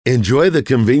Enjoy the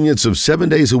convenience of 7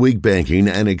 days a week banking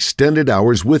and extended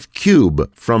hours with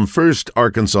Cube from First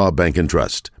Arkansas Bank and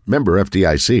Trust. Member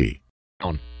FDIC.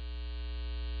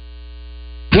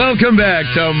 Welcome back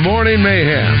to Morning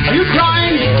Mayhem. Are you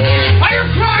crying? Are you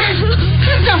crying?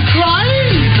 There's no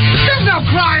crying. There's no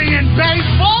crying in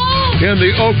baseball. In the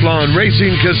Oaklawn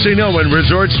Racing Casino and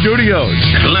Resort Studios.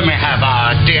 Let me have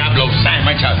a Diablo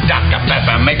sandwich, a Dr.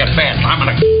 Pepper. Make it fast. I'm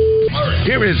going to...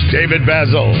 Here is David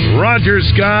Basil, Roger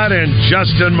Scott, and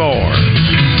Justin Moore.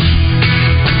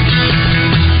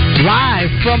 Live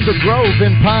from the Grove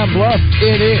in Pine Bluff,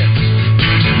 it is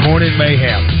Morning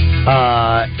Mayhem.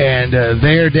 And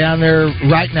they're down there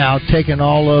right now taking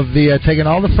all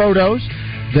the photos.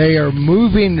 They are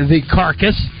moving the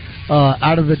carcass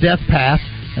out of the death path.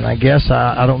 And I guess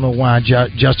I don't know why,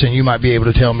 Justin, you might be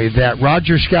able to tell me that.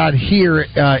 Roger Scott here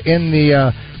in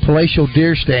the palatial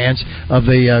deer stands of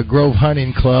the Grove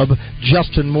Hunting Club.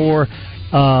 Justin Moore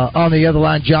on the other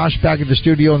line. Josh back at the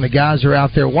studio, and the guys are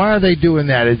out there. Why are they doing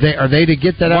that? Are they to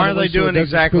get that out? Why are they doing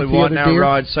exactly what now,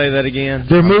 Rod? Say that again.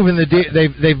 They're moving the deer.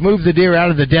 They've moved the deer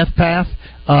out of the death path,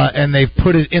 and they've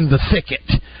put it in the thicket.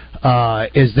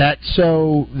 Is that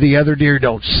so the other deer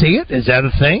don't see it? Is that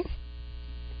a thing?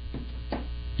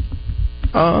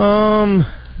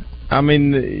 I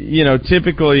mean,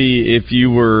 typically if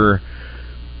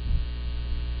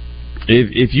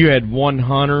you had one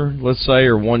hunter, let's say,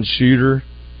 or one shooter,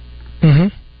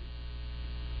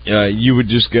 you would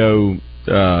just go,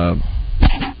 gut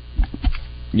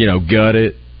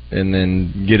it and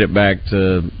then get it back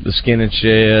to the skinning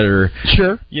shed, or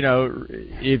sure,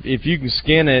 if you can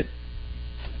skin it,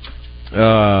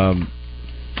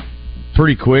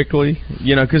 pretty quickly,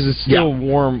 because it's still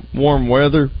warm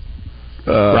weather.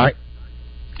 Right.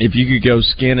 If you could go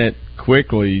skin it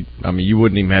quickly, I mean, you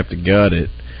wouldn't even have to gut it.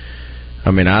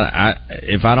 I mean,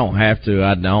 if I don't have to,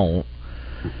 I don't.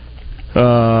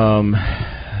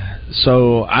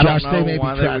 So I don't know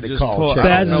why they would just pull.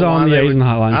 Baz is on the Asian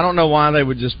hotline. I don't know why they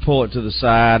would just pull it to the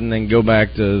side and then go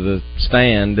back to the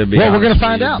stand. To be well, we're going to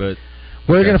find out.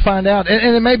 We're going to find out,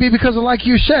 and it may be because of, like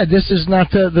you said, this is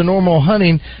not the normal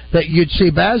hunting that you'd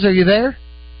see. Baz, are you there?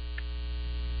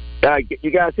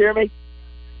 You guys hear me?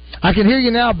 I can hear you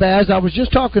now, Baz. I was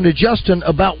just talking to Justin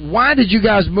about why did you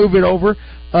guys move it over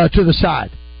to the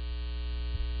side?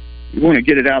 We want to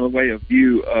get it out of the way of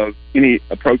view of any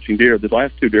approaching deer. The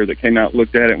last two deer that came out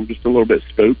looked at it and were just a little bit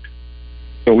spooked.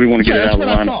 So we want to get it out of the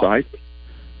line of sight.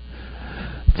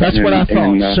 That's what I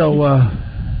thought.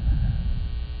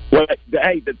 Well,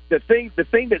 hey, the thing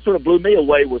that sort of blew me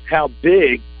away was how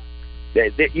big. You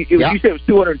said it was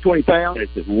 220 pounds.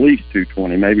 It's at least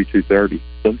 220, maybe 230.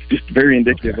 So it's just very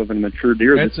indicative of a mature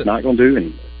deer that's not going to do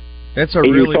anything. That's a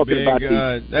really big.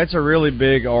 That's a really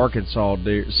big Arkansas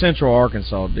deer, Central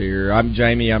Arkansas deer.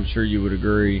 Jamie. I'm sure you would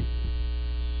agree.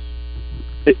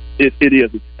 It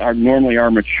is. Normally our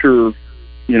mature,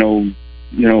 dominant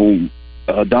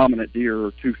deer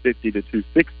are 250 to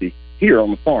 260 here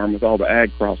on the farm with all the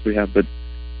ag crops we have. But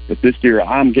this deer,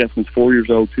 I'm guessing, is 4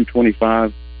 years old,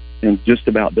 225. And just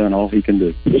about done all he can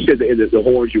do. The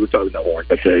horns, you were talking about horns.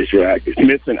 That's right. It's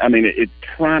missing. I mean, it's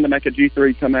trying to make a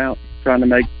G3 come out, trying to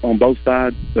make on both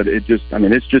sides, but it's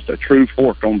just a true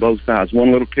fork on both sides.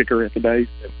 One little kicker at the base,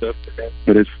 but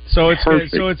it's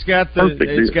perfect.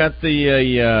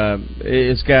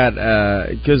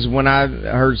 Because when I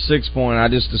heard 6 point, I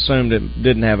just assumed it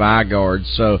didn't have eye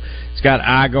guards. So it's got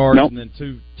eye guards and then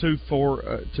two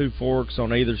forks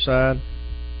on either side.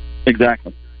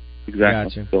 Exactly.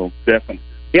 Gotcha. So definitely.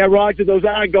 Yeah, Roger, those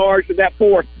eye guards and that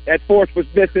fourth was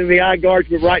missing. The eye guards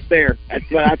were right there. That's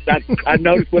what I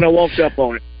noticed when I walked up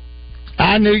on it.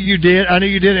 I knew you did,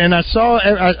 and I saw.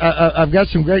 I've got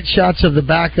some great shots of the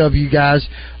back of you guys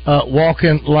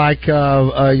walking like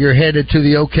you're headed to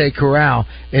the OK Corral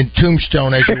in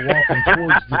Tombstone as you're walking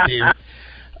towards the deer.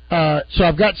 So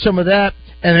I've got some of that,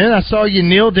 and then I saw you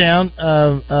kneel down.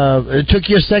 It took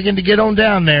you a second to get on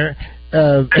down there.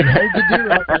 And hold the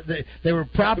deer up. They were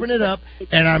propping it up,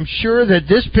 and I'm sure that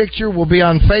this picture will be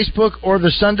on Facebook or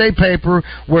the Sunday paper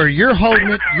where you're holding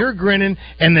it, you're grinning,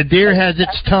 and the deer has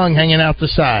its tongue hanging out the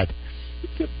side.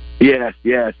 Yes.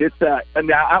 It's the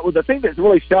thing that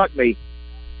really shocked me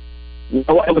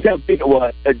was how big it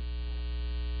was.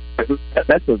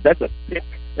 That's a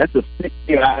thick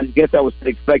deer. I guess I was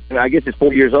expecting. I guess it's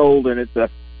 4 years old, and it's a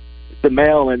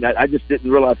male, and I just didn't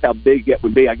realize how big it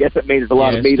would be. I guess it means there's a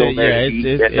lot of meat on there.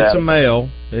 It's a male.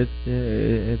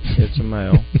 It's a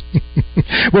male.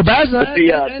 Well, Baz,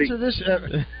 answer this.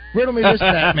 Riddle me this,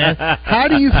 man. How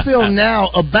do you feel now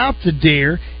about the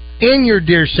deer? in your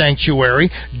deer sanctuary?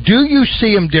 Do you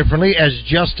see them differently, as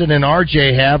Justin and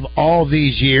RJ have all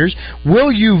these years?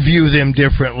 Will you view them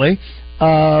differently?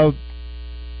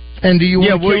 And do you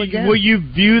want to kill again? Will you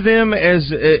view them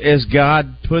as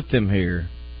God put them here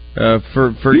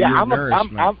for your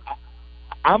nourishment?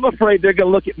 I'm afraid they're going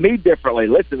to look at me differently.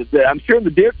 Listen, I'm sure in the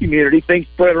deer community things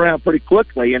spread around pretty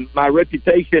quickly, and my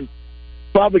reputation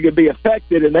probably going to be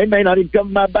affected, and they may not even come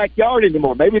in my backyard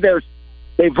anymore. Maybe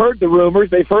they've heard the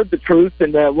rumors, they've heard the truth,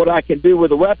 and what I can do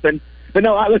with a weapon. But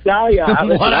no, I love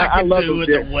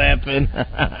the weapon.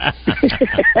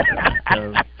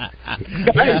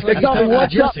 They call me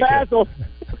one-shot Basil.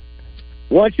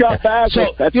 One-shot Basil.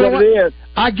 So, that's what it is.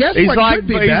 I guess he's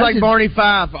like Barney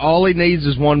Fife. All he needs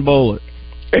is one bullet.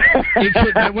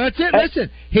 Well, that's it. Listen,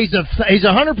 he's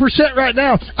 100% right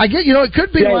now. I get, it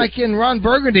could be like in Ron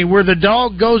Burgundy, where the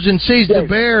dog goes and sees the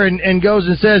bear and goes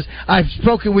and says, "I've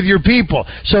spoken with your people."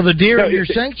 So the deer in your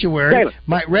sanctuary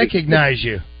might recognize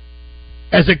you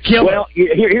as a killer. Well,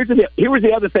 here was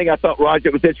the other thing I thought, Roger,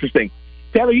 that was interesting.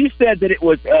 Taylor, you said that it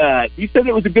was a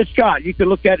good shot. You could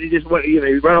look at it just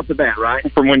right off the bat, right?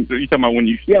 From when you talking about when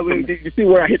you? Yeah, you see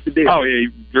where I hit the deer. Oh yeah, he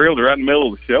drilled it right in the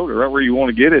middle of the shoulder, right where you want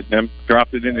to get it, and then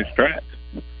dropped it in his tracks.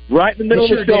 Right in the middle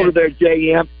of the shoulder there,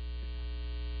 JM.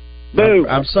 Boom.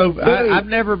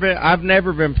 I've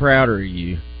never been prouder of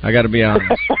you. I got to be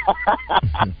honest.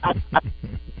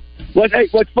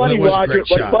 What's funny, Roger?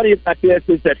 What's funny about this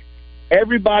is that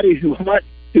everybody who hunts,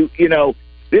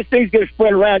 this thing's going to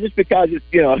spread around just because it's,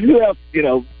 who else,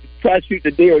 tries to shoot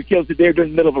the deer or kills the deer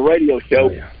during the middle of a radio show. Oh,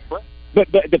 yeah. But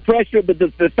the pressure,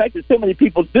 the fact that so many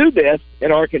people do this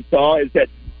in Arkansas is that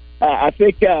I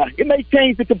think it may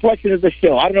change the complexion of the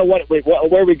show. I don't know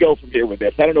where we go from here with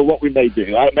this. I don't know what we may do.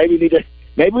 Maybe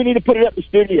we need to put it up in the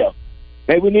studio.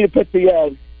 Maybe we need to put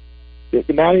the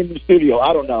mounting in the studio.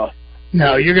 I don't know.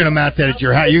 No, you're going to mount that at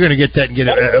your house. You're going to get that and get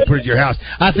it put at your house.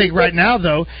 I think right now,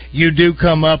 though, you do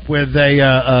come up with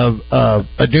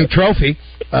a new trophy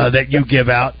that you give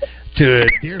out to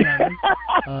deer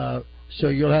hunters. So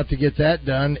you'll have to get that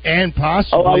done, and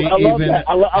possibly I love that.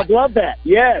 I love that.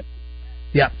 Yes.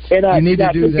 Yeah. And you need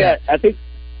to do that. I think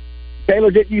Taylor,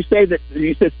 didn't you say that?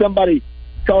 You said somebody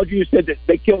called you and said that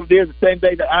they killed a deer the same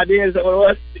day that I did? Is that what it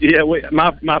was? Yeah,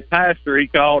 my pastor, he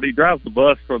called. He drives the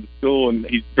bus for the school, and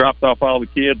he dropped off all the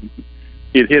kids.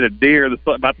 He'd hit a deer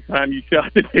about the time you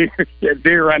shot the deer. That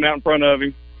deer right out in front of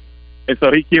him. And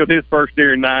so he killed his first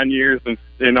deer in 9 years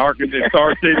in Arkansas,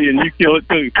 Star City, and you kill it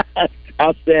too.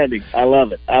 Outstanding. I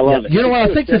love it. it. You know what?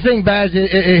 I think the thing, Baz,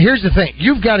 here's the thing.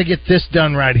 You've got to get this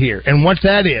done right here. And what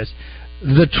that is,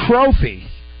 the trophy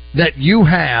that you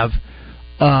have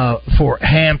for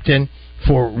Hampton,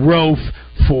 for Rofe,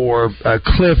 for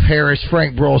Cliff Harris,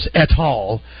 Frank Broyles, et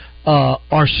al.,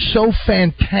 are so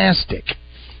fantastic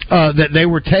that they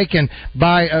were taken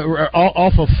by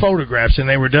off of photographs, and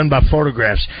they were done by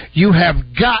photographs. You have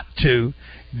got to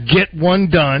get one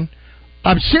done.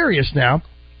 I'm serious now.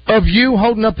 Of you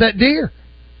holding up that deer,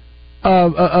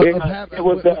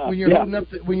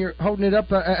 when you're holding it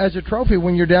up as a trophy,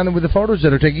 when you're down there with the photos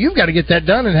that are taken, you've got to get that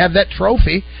done and have that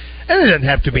trophy. And it doesn't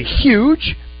have to be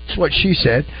huge. That's what she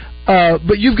said.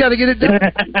 But you've got to get it done.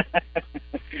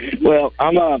 Well,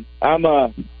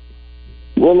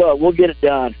 we'll get it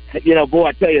done. Boy,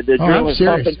 I tell you, the adrenaline's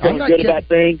pumping, feeling good about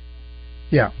things.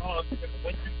 Yeah.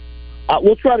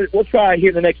 We'll try here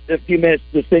in the next few minutes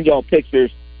to send y'all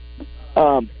pictures.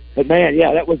 But man,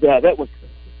 yeah, that was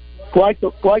quite the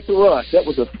rush. That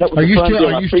was a Are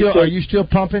you still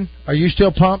pumping? Are you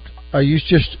still pumped? Are you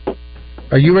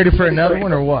ready for another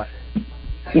one or what?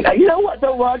 You know what,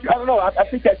 though, Roger? I don't know. I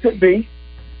think that could be.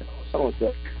 Hold on a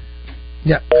sec.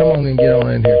 Yeah, come on and get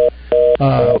on in here.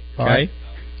 Okay. Right.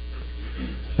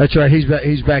 That's right. He's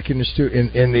back in the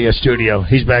studio.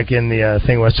 He's back in the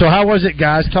thing. So how was it,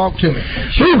 guys? Talk to me.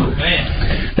 Whew,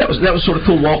 man, that was sort of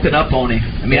cool walking up on him.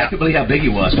 I mean, I couldn't believe how big he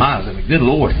was. Miles, I mean, good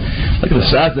Lord, look at the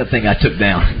size of that thing I took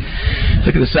down.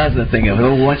 Look at the size of that thing. A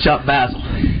little one-shot Basil.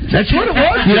 That's what it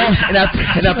was. And I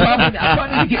probably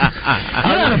get.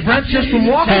 I'm out of breath just from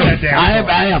walking that down.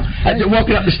 I am. I just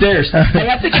walking up the stairs. Hey,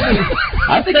 I think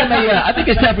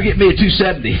it's time to get me a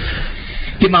 270.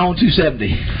 Get my own 270.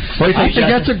 What do you think? I think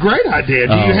that's a great idea.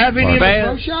 Do you have any in the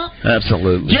pro shop?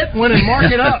 Absolutely. Get one and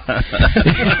mark it up.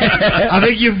 I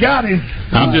think you've got him.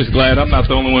 I'm just glad I'm not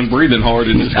the only one breathing hard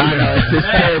in this. I know, it's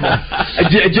terrible.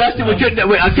 Justin,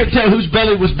 I couldn't tell whose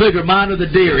belly was bigger, mine or the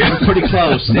deer. It was pretty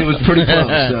close.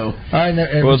 So.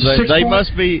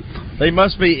 They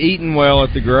must be eating well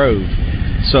at the Grove.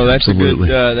 So that's a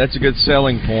good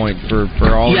selling point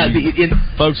for all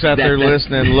folks out there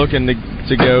listening, looking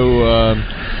to go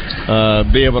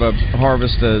be able to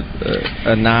harvest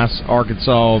a nice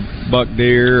Arkansas buck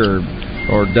deer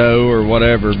or doe or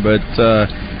whatever. But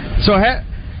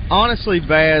honestly,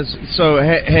 Baz,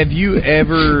 have you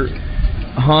ever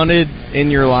hunted in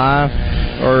your life,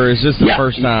 or is this the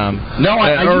first time? No,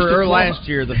 or last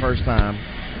year the first time.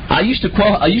 I used to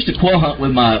quail hunt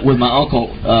with my uncle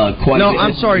quite a bit. No,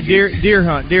 I'm sorry, deer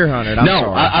hunted.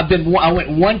 I went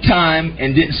one time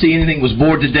and didn't see anything. Was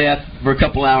bored to death for a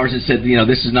couple hours and said,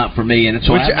 this is not for me. And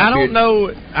so I don't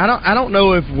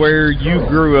know if where you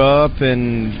grew up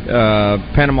in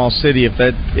Panama City,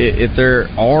 if there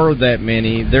are that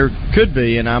many. There could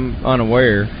be, and I'm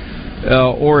unaware.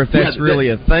 Or if that's really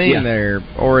a thing there,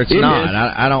 or it's not.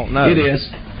 I don't know. It is.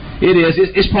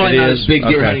 It's probably not as big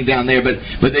deer hunting down there, but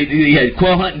they had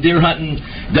quail hunting, deer hunting,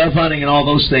 dove hunting, and all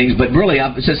those things. But really,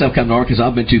 since I've come to Arkansas,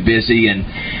 I've been too busy, and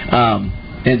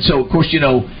so of course,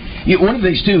 one of the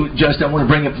things too, Justin, I want to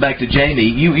bring it back to Jamie.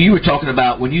 You were talking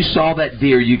about when you saw that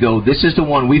deer, you go, "This is the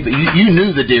one you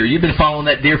knew the deer. You've been following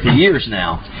that deer for years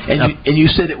now, and you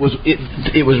said it was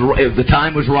the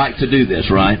time was right to do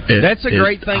this, right?" That's a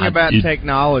great thing about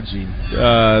technology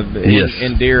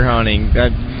in deer hunting.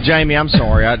 Jamie, I'm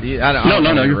sorry.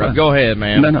 No, you're right. Go ahead,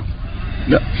 man. No.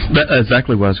 That's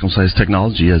exactly what I was going to say. Is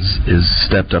technology has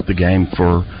stepped up the game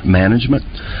for management,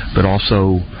 but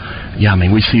also,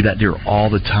 we see that deer all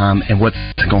the time. And what's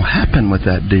going to happen with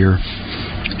that deer,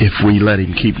 if we let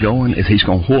him keep going, is he's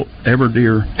going to whoop every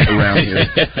deer around here,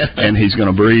 and he's going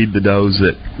to breed the does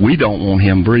that we don't want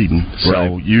him breeding.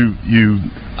 So you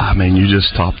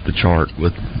just topped the chart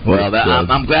with.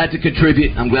 I'm glad to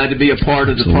contribute. I'm glad to be a part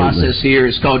of the process here.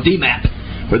 It's called DMAP.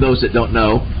 For those that don't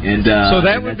know, and so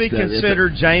that would be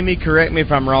considered, Jamie, correct me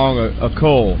if I'm wrong, a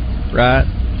cull, right?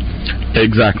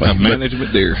 Exactly. A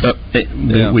management deer.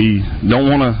 We don't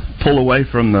want to pull away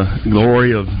from the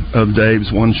glory of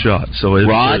Dave's one shot. So it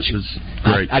was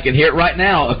great. I can hear it right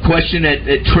now. A question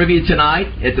at trivia tonight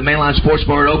at the Mainline Sports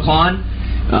Bar at Oaklawn.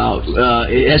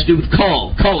 It has to do with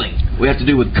culling. We have to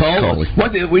do with cull.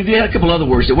 We did a couple other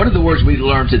words. What are the words we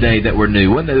learned today that were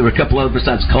new? Wasn't there were a couple other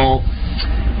besides cull?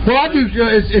 Well, I do.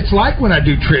 It's like when I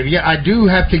do trivia, I do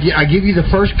have to. I give you the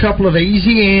first couple of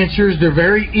easy answers. They're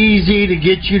very easy to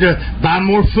get you to buy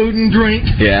more food and drink.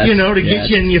 Yes, to get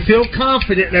you, and you feel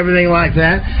confident and everything like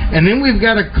that. And then we've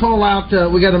got to call out.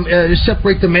 We got to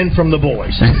separate the men from the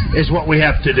boys. Is what we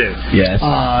have to do. Yes.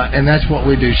 And that's what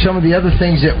we do. Some of the other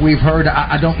things that we've heard,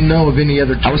 I don't know of any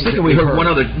other. I was thinking we heard one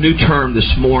other new term this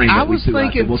morning. I was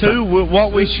thinking too.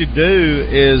 What we should do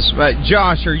is,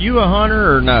 Josh, are you a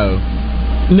hunter or no?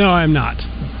 No, I'm not.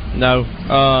 No.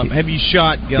 Have you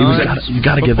shot guns? You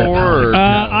got to give that power.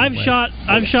 I've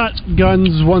shot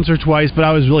guns once or twice, but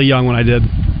I was really young when I did.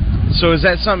 So is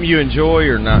that something you enjoy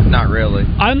or not? Not really.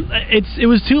 It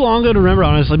was too long ago to remember.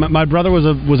 Honestly, my brother was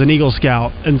an Eagle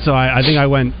Scout, and so I think I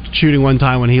went shooting one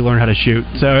time when he learned how to shoot.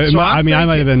 So I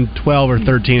might have been 12 or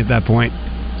 13 at that point.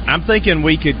 I'm thinking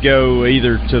we could go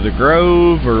either to the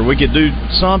Grove or we could do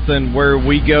something where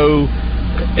we go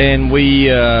and we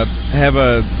have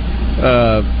a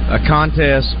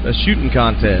contest, a shooting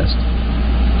contest.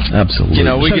 Absolutely.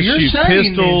 We could shoot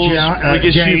pistols. We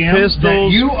could shoot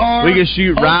pistols. We could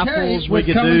shoot rifles. We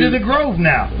could do to the Grove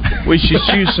now. We should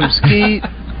shoot some skeet.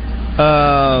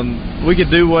 We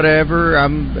could do whatever.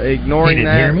 I'm ignoring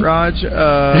that, Raj.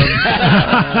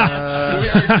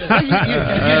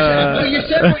 You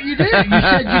said what you did. You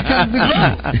said you come to the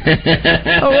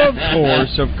Grove.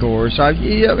 Of course.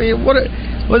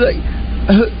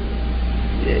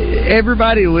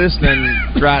 Everybody listening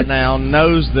right now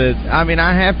knows that.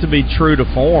 I have to be true to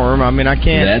form. I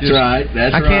can't. That's right.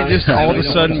 I can't just all of a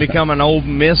sudden become an Ole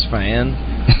Miss fan.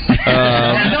 No.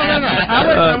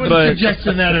 I wasn't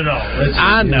suggesting that at all.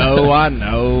 I know.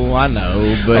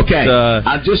 But okay.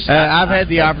 I've had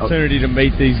the opportunity to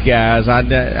meet these guys.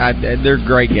 They're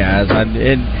great guys. But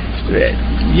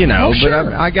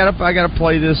I gotta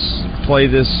play this.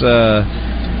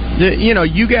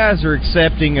 You guys are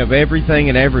accepting of everything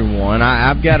and everyone.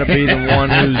 I've got to be the one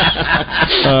who's,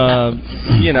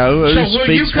 who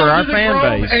speaks for our fan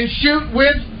base. And shoot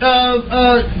with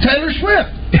Taylor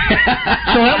Swift.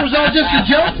 So that was all just a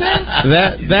joke then?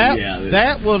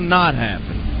 That will not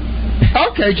happen.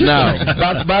 Okay, just no.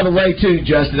 By the way, too,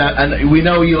 Justin, we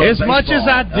know you love baseball. Much as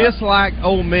I dislike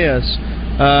Ole Miss,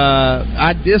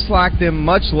 I dislike them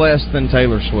much less than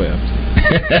Taylor Swift.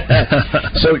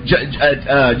 So,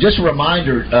 just a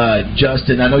reminder,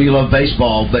 Justin, I know you love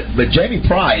baseball, but Jamie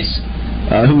Price,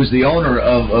 who is the owner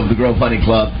of the Grove Hunting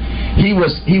Club, He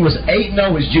was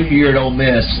 8-0 his junior year at Ole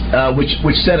Miss,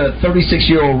 which set a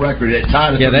 36-year-old record. It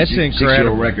tied a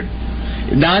 36-year-old record.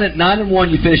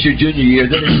 9-1, you finish your junior year.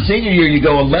 Then in senior year, you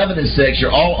go 11-6.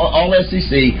 You're all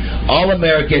SEC, All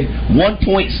American,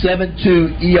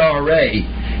 1.72 ERA.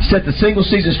 Set the single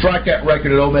season strikeout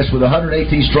record at Ole Miss with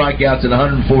 118 strikeouts and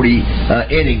 140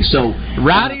 innings. So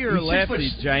righty or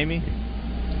lefty, Jamie?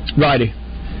 Righty.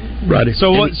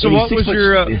 So what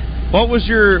was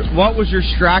your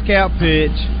strikeout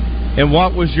pitch, and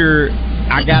what was your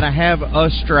I gotta have a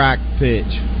strike pitch?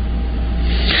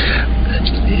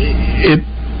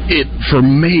 It for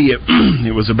me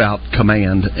it was about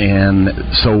command, and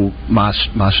so my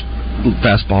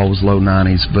fastball was low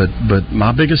 90s, but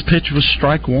my biggest pitch was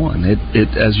strike one. It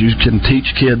as you can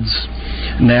teach kids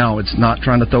now, it's not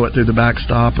trying to throw it through the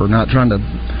backstop or not trying to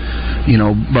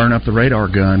burn up the radar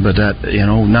gun, but that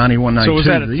 91, 92. So was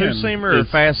that a two-seamer or a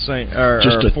fast seam or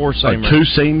just a four-seamer? A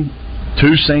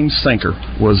two-seam sinker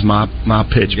was my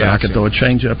pitch. But I could throw a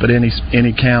changeup at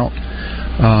any count,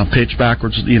 pitch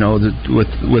backwards,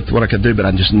 with what I could do, but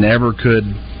I just never could.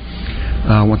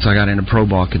 Once I got into pro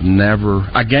ball,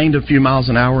 I gained a few miles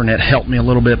an hour, and it helped me a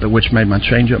little bit, but which made my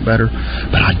changeup better.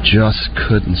 But I just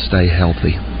couldn't stay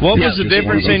healthy. What was the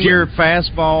difference in your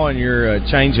fastball and your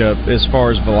changeup as far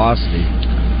as velocity?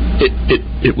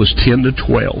 It was 10 to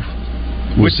 12,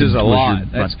 which is a lot.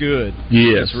 That's good.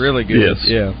 Yes, that's really good. Yes.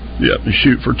 Yeah.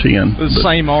 Shoot for 10. The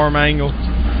same arm angle.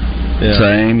 Yeah.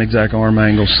 Same exact arm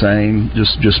angle, same.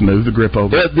 Just move the grip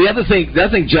over. The other thing,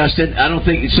 Justin, I don't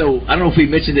know if we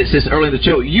mentioned it since early in the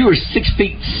show. You were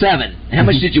 6'7". How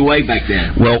much did you weigh back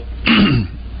then? Well,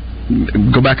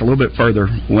 go back a little bit further.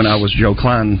 When I was Joe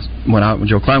Klein, when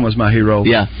Joe Klein was my hero.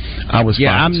 Yeah, I was.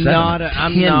 Yeah, I'm not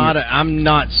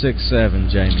 6'7",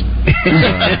 Jamie.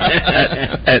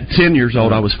 At 10 years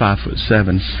old, I was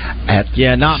 5'7". At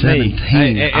not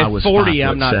 17, me. I was 40,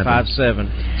 I'm not 5'7".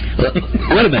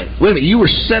 Wait a minute. You were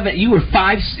 5.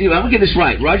 I'm gonna get this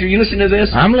right, Roger. You listening to this?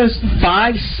 I'm listening.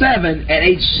 5'7" at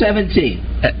age 17.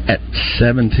 At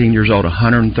 17 years old,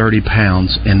 130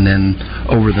 pounds, and then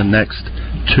over the next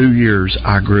 2 years,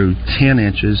 I grew 10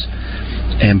 inches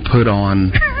and put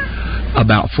on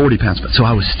about 40 pounds. So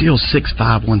I was still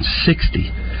 6'5",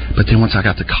 160. But then once I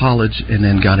got to college and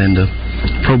then got into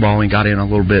pro ball and got in a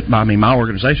little bit, I mean, my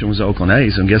organization was the Oakland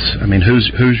A's, and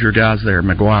who's your guys there?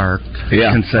 McGuire,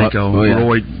 Canseco,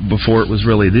 Roy, before it was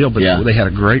really a deal. But they had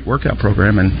a great workout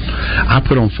program, and I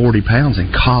put on 40 pounds in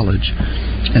college,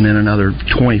 and then another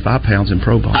 25 pounds in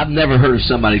pro ball. I've never heard of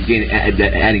somebody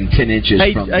adding 10 inches.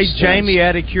 Hey, from Jamie,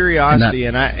 out of curiosity,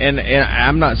 and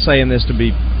I'm not saying this to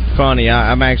be funny.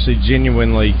 I'm actually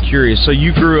genuinely curious. So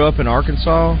you grew up in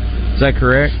Arkansas? Is that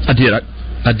correct? I did.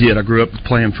 I grew up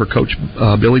playing for Coach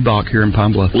Billy Bach here in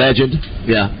Pine Bluff. Legend.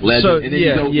 Yeah, legend. So, and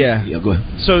then yeah, go ahead.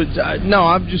 So, no,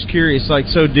 I'm just curious.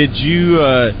 So did you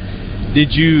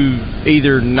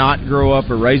either not grow up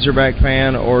a Razorback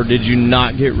fan, or did you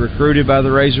not get recruited by the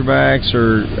Razorbacks?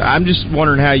 Or I'm just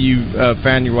wondering how you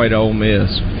found your way to Ole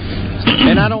Miss.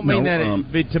 And I don't mean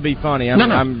to be funny.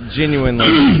 I'm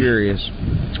genuinely curious.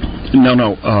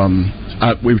 No.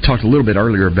 We talked a little bit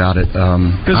earlier about it.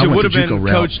 Because it would have been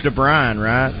Coach DeBryan,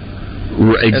 right?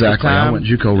 Exactly. I went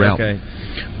JUCO route. Okay.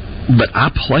 But I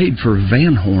played for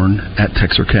Van Horn at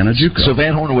Texarkana JUCO. So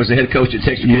Van Horn was the head coach at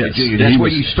Texarkana Junior. That's where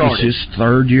you started. His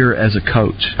third year as a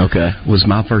coach. Okay. Was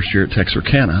my first year at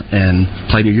Texarkana, and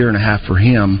played a year and a half for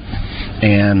him.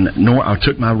 And I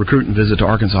took my recruiting visit to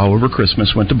Arkansas over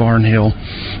Christmas. Went to Barnhill,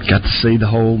 got to see the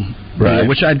whole. Right.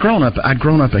 Which I'd grown up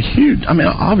a huge. I mean,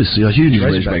 obviously a huge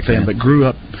Razorback fan, but grew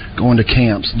up going to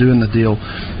camps, doing the deal.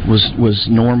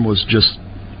 Norm was just.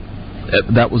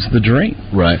 That was the dream.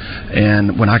 Right.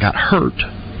 And when I got hurt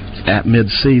at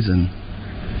mid-season,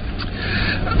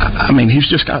 I mean, he's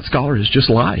just got scholarships. It's just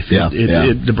life.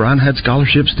 DeBryan had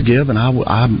scholarships to give, and I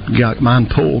got mine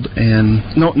pulled. And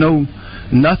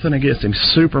nothing against him.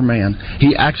 Superman.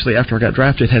 He actually, after I got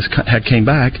drafted, had came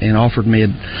back and offered me,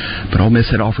 but Ole Miss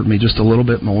had offered me just a little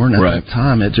bit more. And at that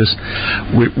time, it just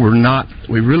we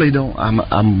really don't.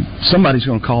 Somebody's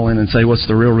going to call in and say, "What's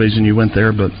the real reason you went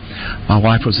there?" But my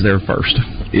wife was there first.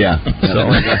 Yeah. So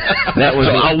that was.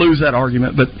 So I'll lose that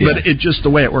argument, but it just the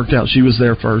way it worked out. She was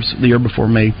there first the year before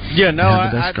me. Yeah. No.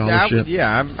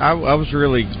 I was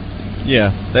really.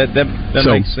 Yeah. That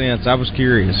makes sense. I was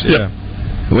curious. Yeah.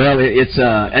 Well,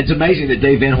 it's amazing that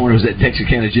Dave Van Horn was at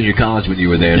Texarkana Junior College when you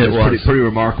were there. That's pretty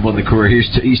remarkable in the career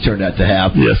he's turned out to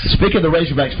have. Yes. Speaking of the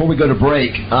Razorbacks, before we go to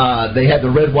break, they had the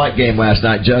red-white game last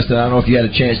night. Justin, I don't know if you had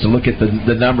a chance to look at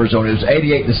the numbers on it. It was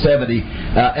 88-70.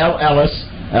 L. Ellis,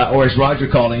 or as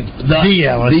Roger called him, the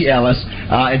Ellis,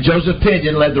 and Joseph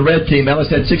Pinion led the red team.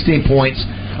 Ellis had 16 points.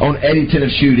 on Eddie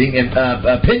Tennant shooting. And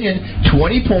Pinion,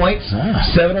 20 points,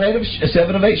 7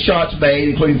 of 8 shots made,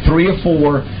 including 3 of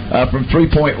 4 from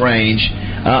three-point range.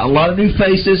 A lot of new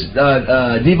faces.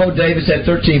 Devo Davis had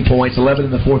 13 points, 11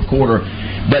 in the fourth quarter.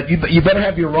 But you better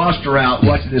have your roster out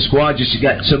watching this squad. Just you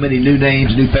got so many new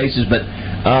names, new faces. But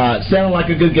sounded like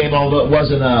a good game, although it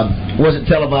wasn't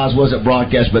televised, wasn't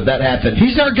broadcast. But that happened.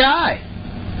 He's our guy.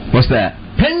 What's that?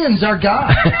 Pinion's our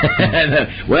guy.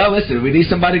 Well, listen, we need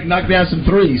somebody to knock down some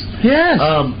threes. Yes.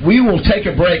 We will take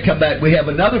a break, come back. We have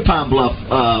another Pine Bluff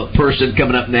person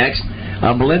coming up next.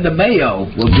 Melinda Mayo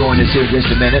will join us here in just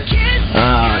a minute.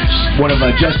 One of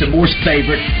Justin Moore's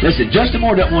favorite. Listen, Justin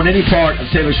Moore doesn't want any part of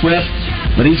Taylor Swift,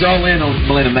 but he's all in on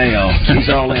Melinda Mayo. He's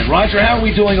all in. Roger, how are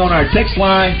we doing on our text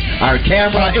line, our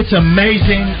camera? It's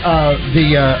amazing.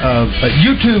 The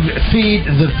YouTube feed,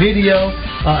 the video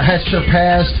has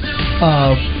surpassed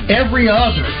every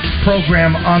other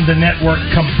program on the network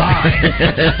combined.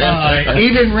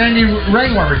 Even Randy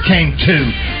Rayward came to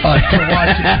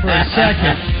watch it for a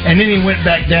second, and then he went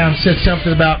back down and said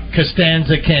something about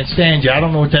Costanza can't stand you. I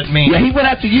don't know what that means. Yeah, he went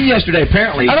after you yesterday,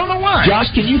 apparently. I don't know why. Josh,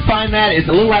 can you find that? It's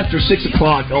a little after 6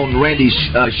 o'clock on Randy's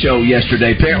show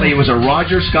yesterday. Apparently it was a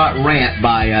Roger Scott rant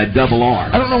by Double R.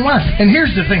 I don't know why. And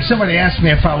here's the thing. Somebody asked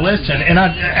me if I listen, and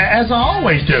as I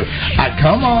always do, I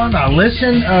come on, I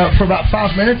listen for about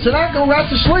 5 minutes, and I go right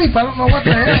to sleep. I don't know what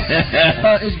the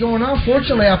hell is going on.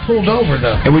 Fortunately, I pulled over,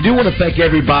 though. And we do want to thank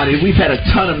everybody. We've had a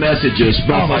ton of messages,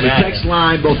 both on the text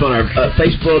line, both on our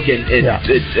Facebook and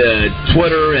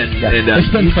Twitter and it's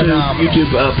been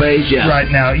YouTube page. Yeah. Right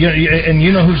now, and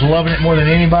you know who's loving it more than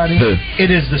anybody? Who?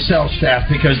 It is the sales staff,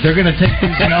 because they're going to take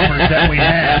these numbers that we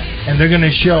have and they're going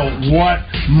to show what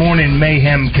Morning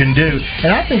Mayhem can do.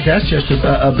 And I think that's just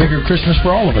a bigger Christmas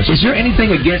for all of us. Is there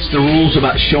anything against the rules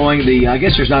about showing I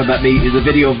guess there's not about the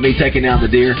video of me taking down the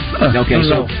deer? Okay,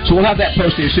 so we'll have that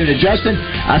posted here soon. And Justin,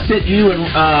 I sent you and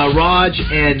Raj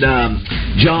and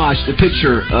Josh the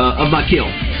picture of my kill.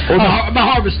 Or my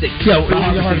harvesting. Yeah,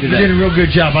 you did a real good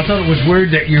job. I thought it was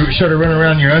weird that you sort of running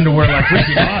around in your underwear like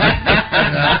Ricky Bobby.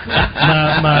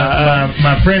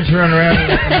 My friends running around in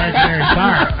imaginary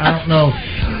fire. I don't know.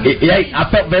 I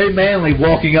felt very manly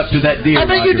walking up to that deer. I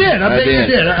bet you did. I bet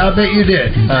you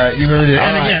did. You really did.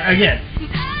 And again.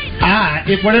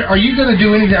 Are you going to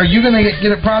do anything? Are you going to get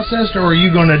it processed, or are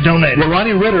you going to donate it? Well,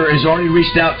 Ronnie Ritter has already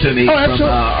reached out to me from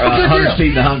Hunters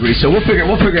Feeding the Hungry, so we'll figure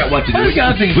out what to do. We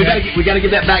got to get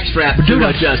that back strap to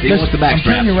Justin. He wants the back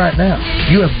strap. I'm telling you right now,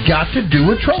 you have got to do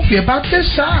a trophy about this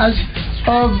size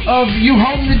of you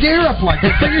holding the deer up like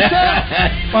that for yourself.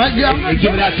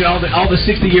 Give it out to all the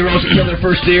 60-year-olds that killed their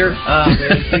first deer.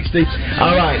 60.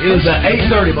 All right, it is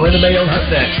 8:30. Melinda Mayo's up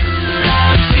next.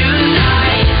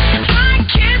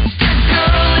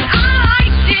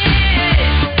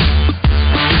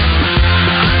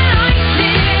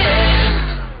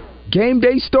 Game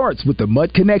day starts with the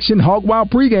Mud Connection Hog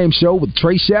Wild pregame show with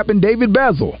Trey Shapp and David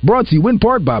Basil. Brought to you in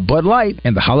part by Bud Light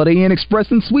and the Holiday Inn Express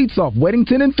and Suites off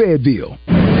Weddington and Fayetteville.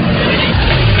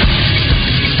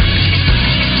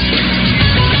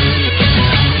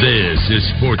 This is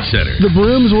SportsCenter. The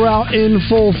Brooms were out in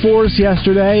full force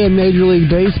yesterday in Major League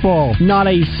Baseball. Not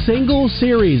a single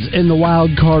series in the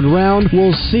wild card round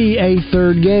will see a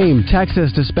third game.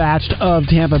 Texas dispatched of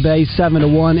Tampa Bay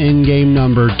 7-1 in game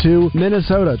number 2.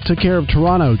 Minnesota took care of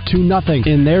Toronto 2-0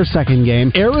 in their second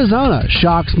game. Arizona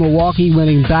shocks Milwaukee,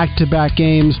 winning back-to-back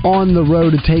games on the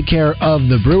road to take care of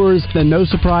the Brewers. Then no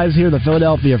surprise here, the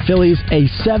Philadelphia Phillies, a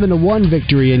 7-1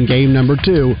 victory in game number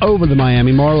 2 over the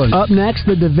Miami Marlins. Up next,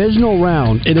 the divisional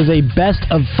round. It is a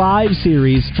best-of-5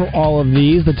 series for all of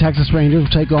these. The Texas Rangers will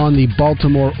take on the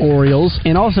Baltimore Orioles,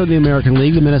 and also the American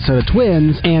League, the Minnesota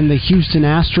Twins, and the Houston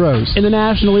Astros. In the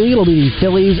National League, it'll be the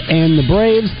Phillies and the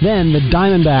Braves, then the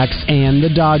Diamondbacks and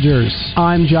the Dodgers.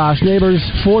 I'm Josh Neighbors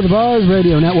for the Buzz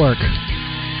Radio Network.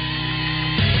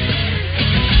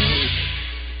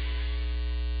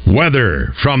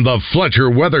 Weather from the Fletcher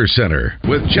Weather Center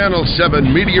with Channel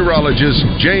 7 meteorologist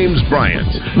James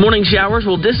Bryant. Morning showers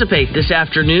will dissipate this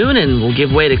afternoon and will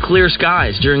give way to clear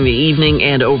skies during the evening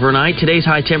and overnight. Today's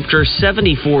high temperature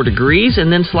 74 degrees,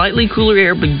 and then slightly cooler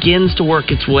air begins to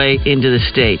work its way into the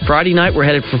state. Friday night we're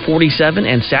headed for 47,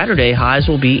 and Saturday highs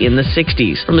will be in the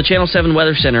 60s. From the Channel 7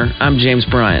 Weather Center, I'm James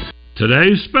Bryant.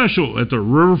 Today's special at the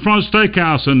Riverfront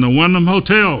Steakhouse in the Wyndham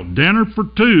Hotel. Dinner for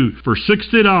two for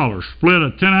 $60. Split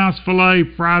a 10-ounce filet,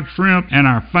 fried shrimp, and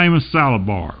our famous salad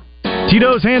bar.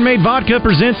 Tito's Handmade Vodka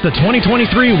presents the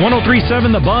 2023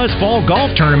 1037 The Buzz Fall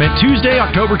Golf Tournament Tuesday,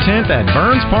 October 10th at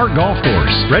Burns Park Golf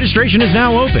Course. Registration is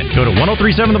now open. Go to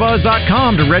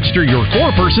 1037thebuzz.com to register your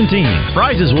 4-person team.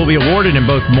 Prizes will be awarded in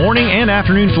both morning and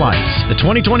afternoon flights. The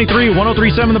 2023 1037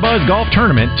 The Buzz Golf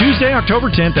Tournament Tuesday, October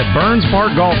 10th at Burns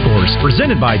Park Golf Course.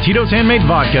 Presented by Tito's Handmade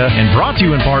Vodka and brought to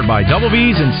you in part by Double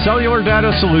B's and Cellular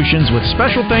Data Solutions with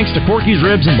special thanks to Corky's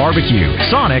Ribs and Barbecue,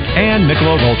 Sonic, and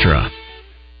Michelob Ultra.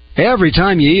 Every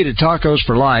time you eat at Tacos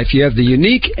for Life, you have the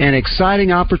unique and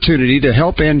exciting opportunity to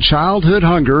help end childhood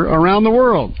hunger around the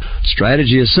world.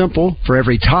 Strategy is simple. For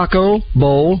every taco,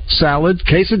 bowl, salad,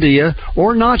 quesadilla,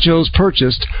 or nachos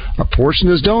purchased, a portion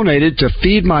is donated to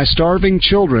Feed My Starving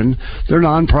Children, their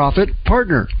nonprofit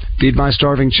partner. Feed My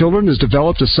Starving Children has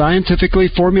developed a scientifically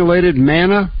formulated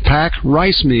Manna Pack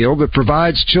rice meal that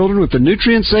provides children with the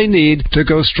nutrients they need to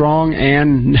go strong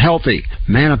and healthy.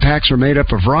 Manna Packs are made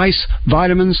up of rice,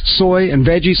 vitamins, soy, and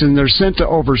veggies, and they're sent to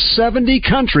over 70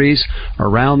 countries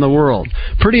around the world.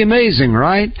 Pretty amazing,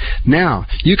 right? Now,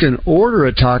 you can order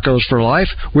a Tacos for Life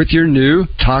with your new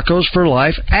Tacos for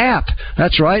Life app.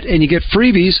 That's right, and you get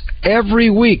freebies every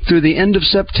week through the end of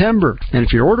September. And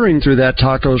if you're ordering through that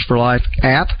Tacos for Life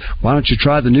app, why don't you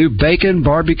try the new bacon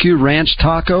barbecue ranch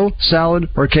taco, salad,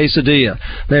 or quesadilla?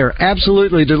 They are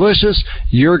absolutely delicious.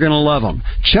 You're going to love them.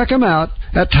 Check them out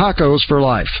at Tacos for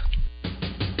Life.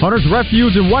 Hunter's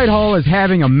Refuge in Whitehall is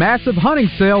having a massive hunting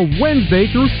sale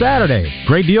Wednesday through Saturday.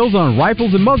 Great deals on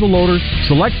rifles and muzzleloaders,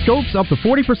 select scopes up to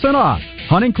 40% off.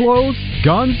 Hunting clothes,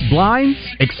 guns, blinds,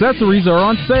 accessories are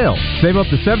on sale. Save up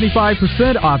to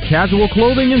 75% off casual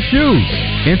clothing and shoes.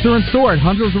 Enter and store at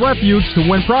Hunter's Refuge to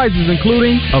win prizes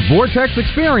including a Vortex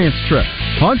Experience trip.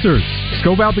 Hunters,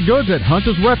 scope out the goods at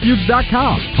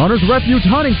huntersrefuge.com. Hunter's Refuge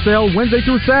Hunting Sale Wednesday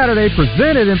through Saturday,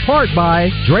 presented in part by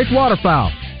Drake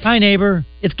Waterfowl. Hi, neighbor.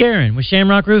 It's Garen with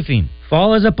Shamrock Roofing.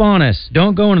 Fall is upon us.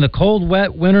 Don't go into the cold,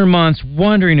 wet winter months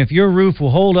wondering if your roof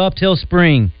will hold up till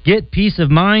spring. Get peace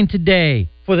of mind today.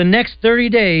 For the next 30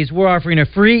 days, we're offering a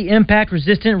free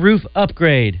impact-resistant roof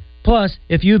upgrade. Plus,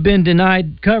 if you've been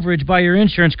denied coverage by your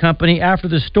insurance company after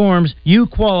the storms, you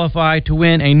qualify to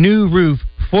win a new roof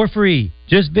for free.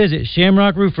 Just visit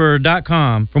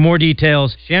shamrockroofer.com for more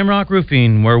details. Shamrock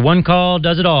Roofing, where one call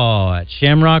does it all at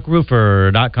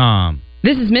shamrockroofer.com.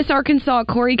 This is Miss Arkansas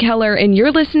Corey Keller, and you're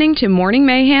listening to Morning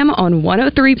Mayhem on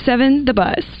 103.7 The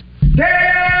Buzz.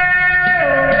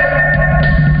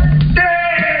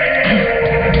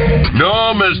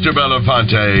 No, Mr.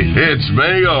 Belafonte, it's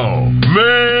Mayo.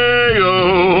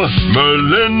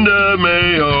 Melinda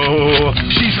Mayo.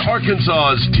 She's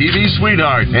Arkansas's TV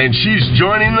sweetheart, and she's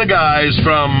joining the guys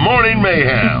from Morning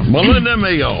Mayhem. Melinda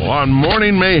Mayo on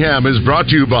Morning Mayhem is brought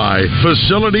to you by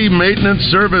Facility Maintenance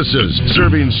Services,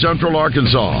 serving Central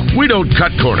Arkansas. We don't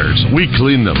cut corners, we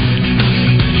clean them.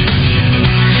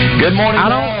 Good morning.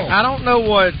 I don't know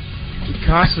what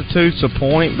constitutes a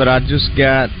point, but I just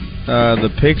got the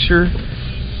picture.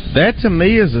 That to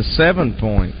me is a 7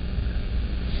 point.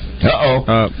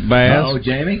 Baz.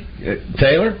 Jamie?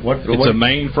 Taylor? It's a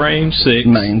mainframe 6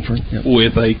 yep.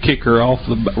 with a kicker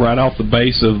right off the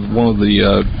base of one of the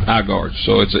eye guards.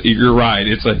 So you're right.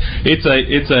 It's a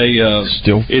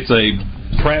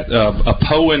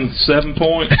Poen 7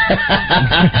 point.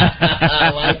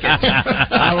 I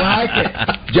like it.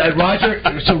 Roger.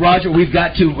 So Roger, we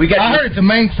got. I heard the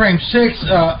mainframe 6,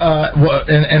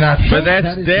 and I. But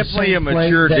that's definitely a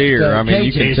mature deer. I mean,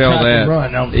 you can tell that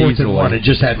easily. It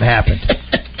just hadn't happened.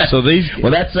 So these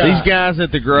guys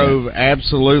at the Grove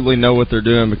absolutely know what they're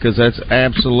doing, because that's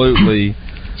absolutely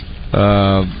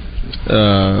a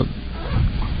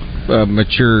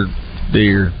mature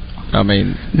deer. I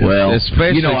mean,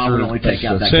 especially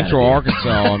for Central Arkansas.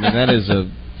 I mean, that is a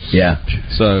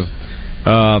So,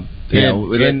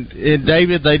 and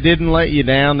David, they didn't let you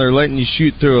down. They're letting you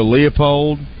shoot through a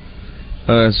Leopold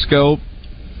scope.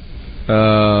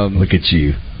 Look at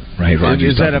you, right? Roger,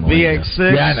 is that a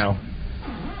BX6? Yeah, I know.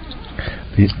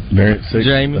 Barrett 6,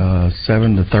 Jamie?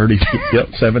 7 to 30. Yep,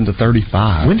 7 to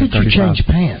 35. When did you change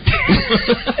pants?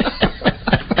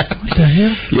 What the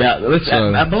hell?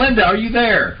 Yeah, Melinda, are you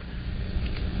there?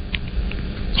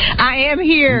 I am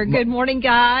here. Good morning,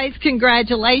 guys.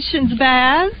 Congratulations,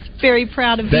 Baz. Very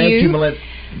proud of you. Thank you, Melinda.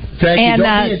 Thank you.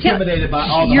 Don't be intimidated by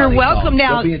all the You're welcome calls.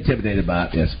 now. Don't be intimidated by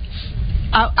it, yes.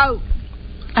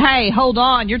 Hey, hold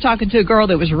on. You're talking to a girl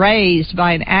that was raised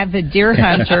by an avid deer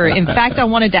hunter. In fact, I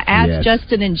wanted to ask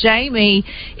Justin and Jamie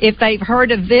if they've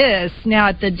heard of this. Now,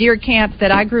 at the deer camp that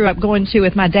I grew up going to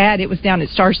with my dad, it was down at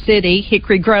Star City,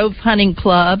 Hickory Grove Hunting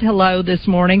Club. Hello this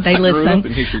morning. They listen.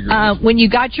 When you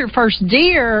got your first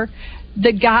deer,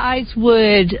 the guys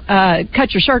would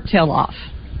cut your shirt tail off.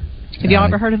 Have y'all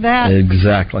ever heard of that?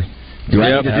 Exactly. Do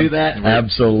I need to do that?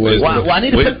 Absolutely.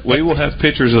 We will have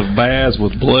pictures of baths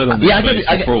with blood on their face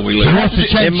before we leave.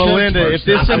 And Melinda, if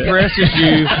this impresses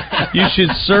you, you should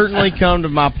certainly come to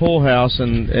my pool house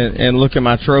and look at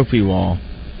my trophy wall.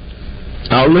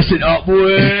 Oh, listen up, boy.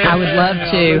 I would love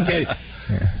to. Okay.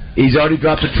 He's already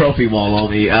dropped the trophy wall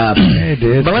on me. He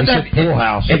did. Melinda, Pool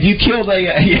house. Have you killed a?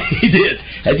 Yeah, he did.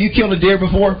 Have you killed a deer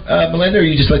before, Melinda, or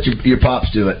you just let your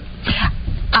pops do it?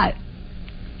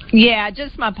 Yeah,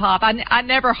 just my pop. I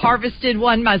never harvested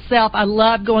one myself. I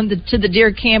love going to the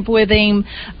deer camp with him.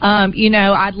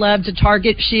 I'd love to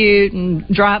target shoot and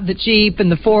drive the Jeep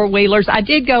and the four-wheelers. I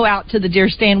did go out to the deer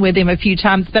stand with him a few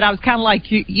times, but I was kind of like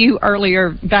you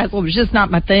earlier, Basil. It was just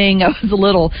not my thing. I was a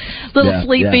little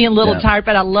sleepy and a little tired,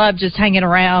 but I loved just hanging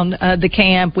around the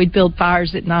camp. We'd build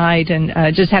fires at night and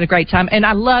just had a great time. And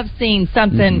I love seeing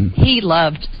something he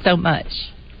loved so much.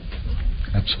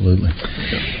 Absolutely.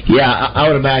 Yeah, I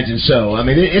would imagine so. I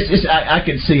mean, I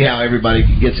can see how everybody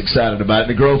gets excited about it in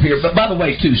the Grove here. But by the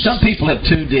way, too, some people have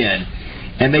tuned in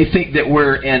and they think that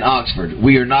we're in Oxford.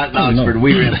 We are not in Oxford.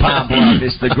 We are in Pine Bluff.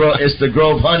 It's the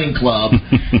Grove Hunting Club,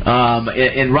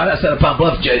 and right outside of Pine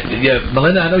Bluff.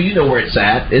 Melinda, I know you know where it's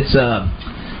at. It's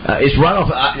right off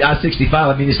I-65.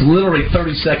 I mean, it's literally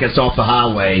 30 seconds off the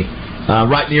highway,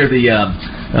 right near the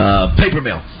paper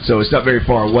mill, so it's not very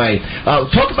far away.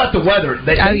 Talk about the weather.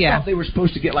 They thought they were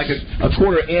supposed to get like a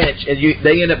quarter inch, and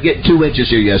they end up getting 2 inches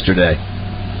here yesterday.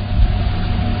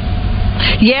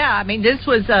 Yeah, I mean, this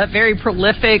was a very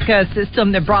prolific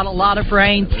system that brought a lot of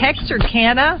rain.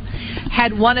 Texarkana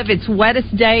had one of its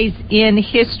wettest days in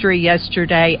history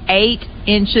yesterday, 8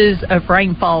 inches of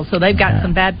rainfall. So they've got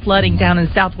some bad flooding down in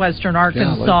southwestern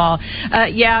Arkansas.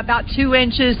 About 2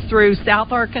 inches through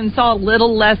South Arkansas, a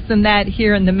little less than that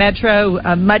here in the metro.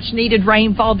 Much needed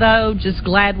rainfall, though. Just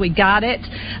glad we got it.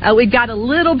 We've got a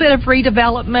little bit of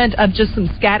redevelopment of just some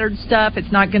scattered stuff.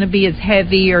 It's not going to be as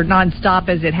heavy or nonstop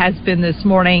as it has been this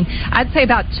morning. I'd say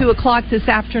about 2 o'clock this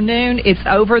afternoon. It's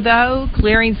over, though.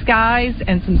 Clearing skies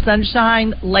and some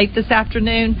sunshine late this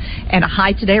afternoon, and a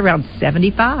high today around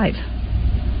 75.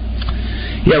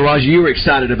 Yeah, Roger, you were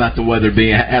excited about the weather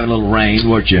having a little rain,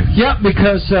 weren't you? Yeah,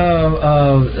 because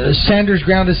Sanders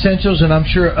Ground Essentials and I'm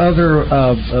sure other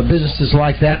businesses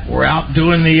like that were out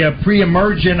doing the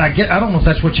pre-emergent. I don't know if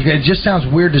that's what you get. It just sounds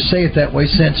weird to say it that way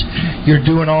since you're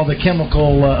doing all the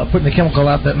chemical, putting the chemical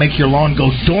out that makes your lawn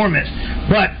go dormant.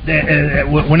 But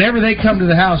whenever they come to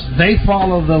the house, they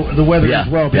follow the weather as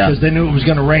well because they knew it was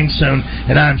going to rain soon.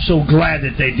 And I'm so glad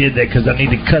that they did that because I need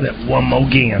to cut it one more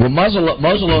again. Well,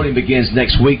 muzzle loading begins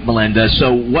next week, Melinda.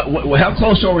 So how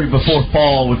close are we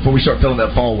before we start feeling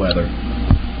that fall weather?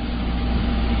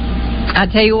 I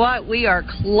tell you what, we are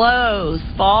close.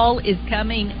 Fall is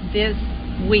coming this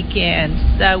weekend.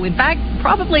 So in fact,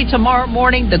 probably tomorrow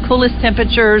morning, the coolest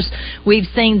temperatures we've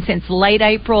seen since late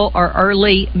April or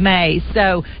early May.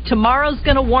 So tomorrow's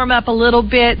going to warm up a little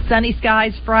bit. Sunny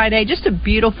skies Friday. Just a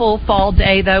beautiful fall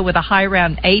day, though, with a high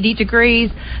around 80 degrees.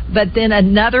 But then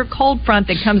another cold front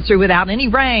that comes through without any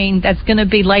rain. That's going to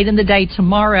be late in the day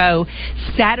tomorrow.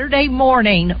 Saturday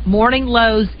morning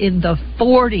lows in the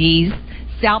 40s.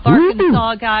 South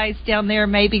Arkansas guys down there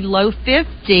maybe low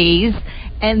 50s.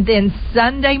 And then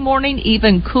Sunday morning,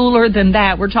 even cooler than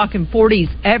that. We're talking 40s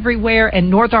everywhere, and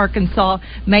North Arkansas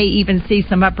may even see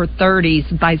some upper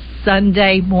 30s by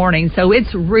Sunday morning. So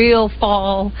it's real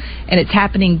fall, and it's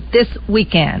happening this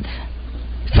weekend.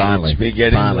 Finally.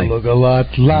 Finally. Look a lot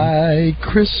like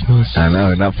Christmas. I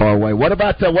know, not far away. What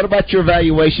about your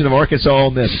evaluation of Arkansas Ole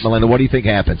Miss, Melinda? What do you think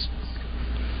happens?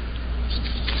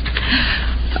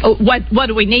 What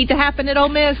do we need to happen at Ole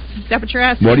Miss? Is that what you're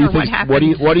asking? What do you think?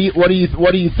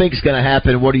 What do you think is going to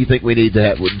happen? What do you think we need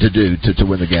to do to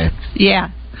win the game?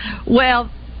 Yeah, well,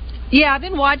 yeah, I've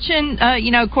been watching.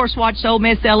 Of course, watched Ole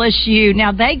Miss LSU.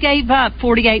 Now they gave up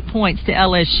 48 points to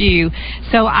LSU,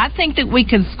 so I think that we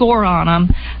can score on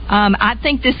them. I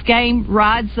think this game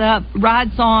rides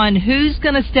on who's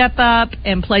going to step up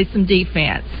and play some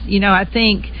defense.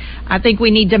 I think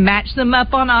we need to match them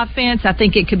up on offense. I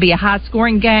think it could be a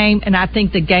high-scoring game, and I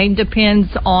think the game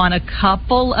depends on a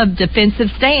couple of defensive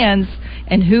stands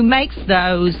and who makes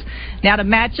those. Now, to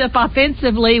match up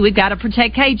offensively, we've got to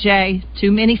protect KJ.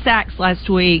 Too many sacks last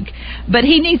week. But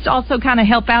he needs to also kind of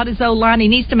help out his O-line. He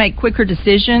needs to make quicker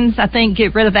decisions. I think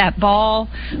get rid of that ball.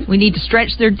 We need to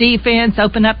stretch their defense,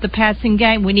 open up the passing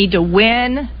game. We need to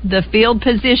win the field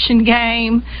position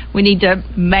game. We need to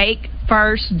make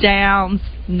first downs,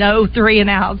 no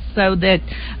 3-and-outs, so that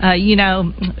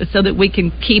we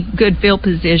can keep good field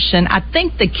position. I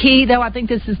think the key, though, I think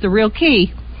this is the real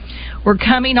key. We're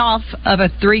coming off of a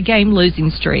 3-game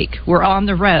losing streak. We're on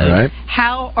the road. Right.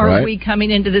 How are we coming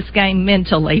into this game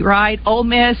mentally, right? Ole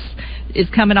Miss is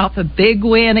coming off a big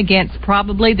win against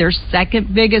probably their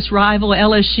second biggest rival,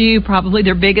 LSU. Probably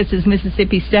their biggest is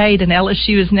Mississippi State, and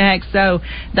LSU is next. So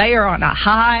they are on a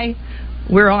high.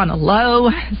 We're on a low.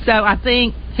 So I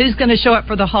think who's going to show up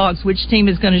for the Hogs? Which team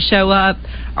is going to show up?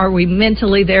 Are we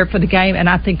mentally there for the game? And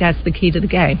I think that's the key to the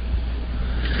game.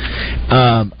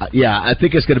 I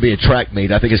think it's going to be a track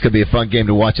meet. I think it's going to be a fun game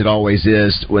to watch. It always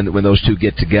is when those two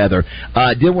get together.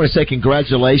 I did want to say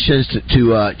congratulations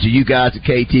to you guys at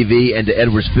KTV and to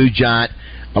Edwards Food Giant.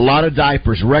 A lot of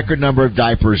diapers, record number of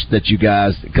diapers that you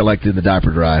guys collected in the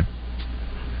diaper drive.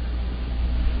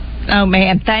 Oh,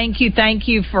 man, thank you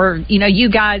for, you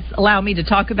guys allow me to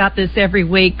talk about this every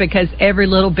week because every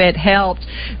little bit helped.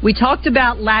 We talked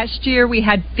about last year we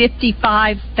had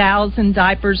 55,000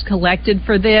 diapers collected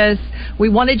for this. We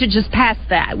wanted to just pass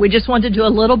that. We just wanted to do a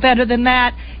little better than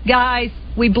that. Guys,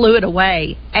 we blew it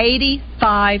away.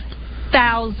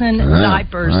 85,000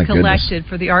 diapers collected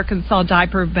for the Arkansas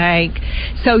Diaper Bank.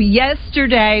 So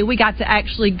yesterday we got to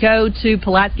actually go to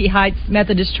Pulaski Heights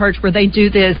Methodist Church where they do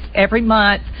this every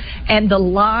month, and the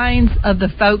lines of the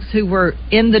folks who were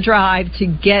in the drive to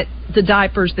get the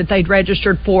diapers that they'd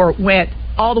registered for went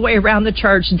all the way around the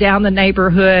church, down the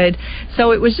neighborhood.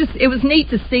 So it was neat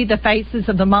to see the faces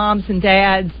of the moms and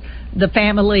dads, the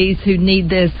families who need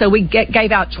this. So we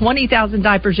gave out 20,000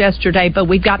 diapers yesterday, but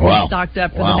we've got them stocked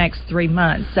up for the next 3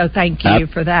 months. So thank you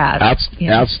for that.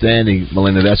 Outstanding,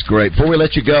 Melinda. That's great. Before we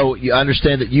let you go, you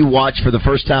understand that you watched for the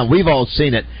first time. We've all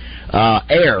seen it.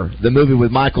 Air, the movie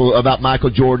with about Michael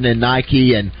Jordan and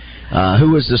Nike, and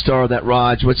who was the star of that,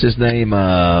 Raj? What's his name?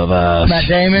 Matt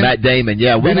Damon. Matt Damon.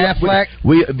 Yeah, Ben Affleck.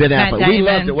 Ben Affleck. We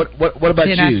loved it. What about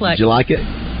you? Affleck. Did you like it?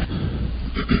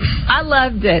 I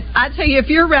loved it. I tell you, if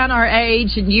you're around our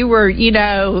age and you were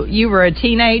a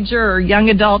teenager or young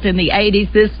adult in the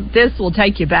 80s, this will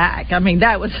take you back. I mean,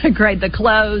 that was great. The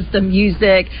clothes, the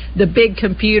music, the big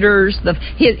computers.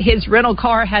 His rental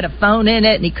car had a phone in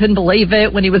it, and he couldn't believe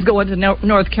it when he was going to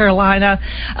North Carolina.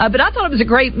 But I thought it was a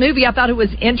great movie. I thought it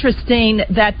was interesting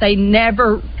that they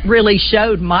never really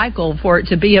showed Michael for it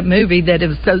to be a movie that it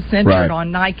was so centered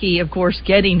on Nike, of course,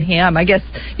 getting him. I guess,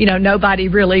 nobody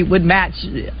really would match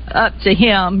up to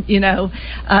him.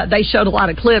 They showed a lot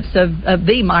of clips of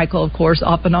the Michael, of course,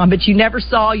 off and on, but you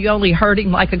only heard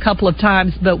him like a couple of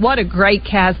times. But what a great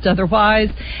cast otherwise.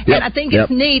 And I think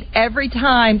it's neat every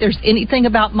time there's anything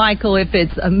about Michael, if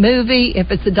it's a movie,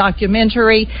 if it's a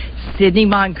documentary, Sidney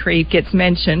Moncrief gets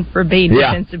mentioned for being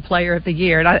Defensive Player of the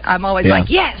Year. And I'm always like,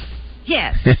 yes.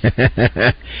 Yes.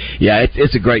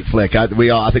 It's a great flick. I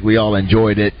think we all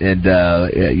enjoyed it, and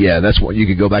that's what you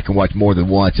can go back and watch more than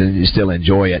once, and you still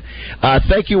enjoy it.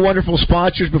 Thank you, wonderful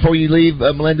sponsors. Before you leave,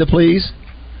 Melinda, please.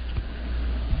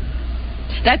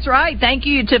 That's right. Thank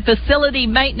you to Facility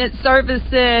Maintenance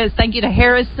Services. Thank you to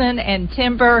Harrison and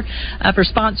Timber for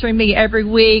sponsoring me every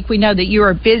week. We know that you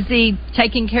are busy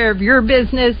taking care of your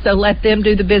business, so let them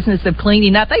do the business of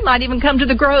cleaning up. They might even come to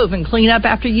the Grove and clean up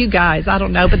after you guys. I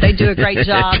don't know, but they do a great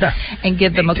job, and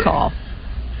give them a call.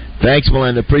 Thanks,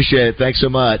 Melinda. Appreciate it. Thanks so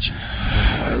much.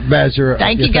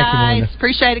 Thank you, guys.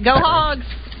 Appreciate it. Go Hogs.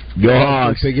 Go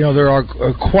Hogs. There are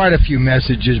quite a few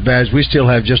messages, Baz. We still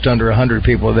have just under 100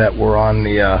 people that were on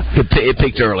the... It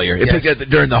peaked earlier. It peaked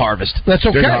during the harvest. That's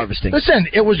okay. During the harvesting. Listen,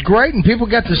 it was great, and people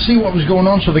got to see what was going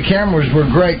on, so the cameras were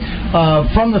great.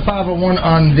 From the 501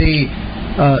 on the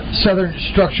Southern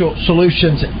Structural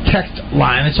Solutions text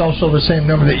line, it's also the same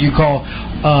number that you call.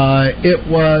 It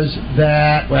was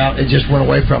that... Well, it just went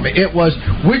away from me. It was...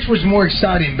 Which was more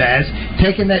exciting, Baz?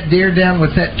 Taking that deer down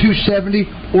with that 270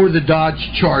 or the Dodge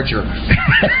Charger?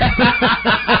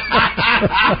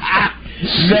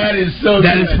 That is so good.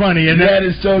 That is funny, isn't it? That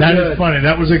is so good. That is funny.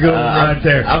 That was a good one right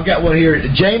there. I've got one here.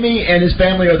 Jamie and his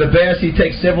family are the best. He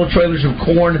takes several trailers of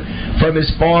corn from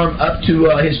his farm up to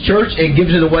his church and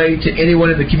gives it away to anyone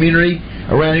in the community.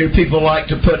 Around here, people like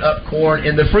to put up corn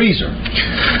in the freezer.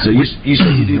 So you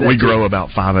said you do that. We grow about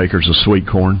 5 acres of sweet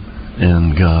corn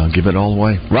and give it all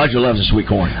away. Roger loves the sweet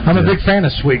corn. I'm a big fan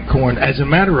of sweet corn. As a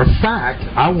matter of fact,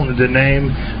 I wanted to name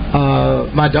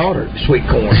my daughter Sweet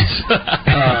Corn.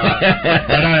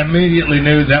 But I immediately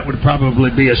knew that would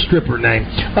probably be a stripper name.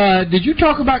 Did you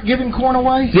talk about giving corn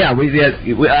away? Yeah, we did.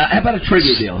 How about a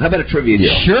trivia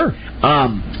deal? Sure.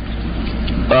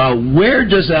 Where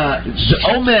does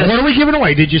Ole Miss... What are we giving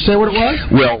away? Did you say what it was?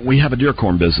 Well, we have a deer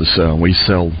corn business. We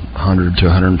sell 100 to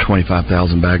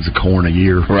 125,000 bags of corn a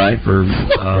year, for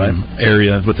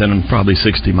area within probably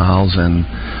 60 miles, and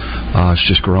it's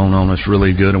just grown on us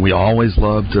really good. And we always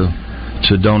love to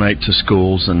to donate to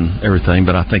schools and everything,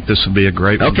 but I think this would be a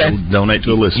great one to donate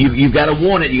to a listener. You've got to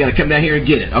want it. You got to come down here and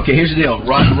get it. Okay, here's the deal.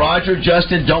 Roger,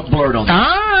 Justin, don't blurt on this. All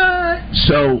right.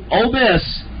 So, Ole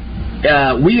Miss,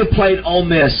 we have played Ole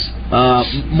Miss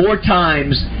more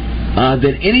times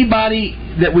than anybody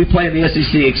that we play in the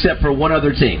SEC except for one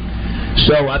other team.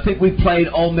 So I think we played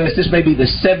Ole Miss. This may be the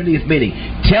 70th meeting.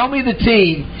 Tell me the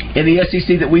team in the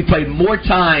SEC that we played more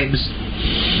times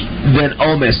than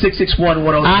Ole Miss.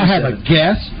 661-1037. I have a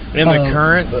guess. In the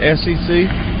current SEC?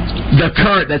 The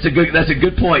current. That's a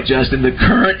good point, Justin. The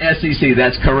current SEC.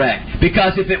 That's correct.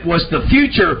 Because if it was the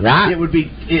future, it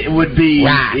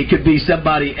could be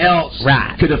somebody else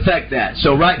could affect that.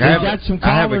 So right now, I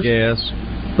have a guess.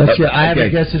 I have a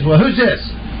guess as well. Who's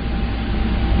this?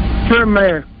 Trim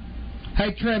Man.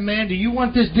 Hey, Trim Man, do you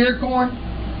want this deer corn?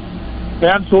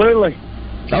 Absolutely.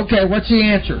 Okay, what's the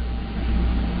answer?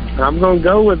 I'm going to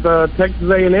go with Texas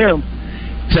A&M.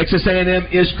 Texas A&M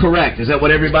is correct. Is that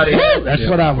what everybody has? That's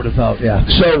what I would have thought, yeah.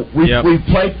 So we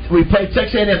played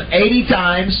Texas A&M 80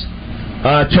 times.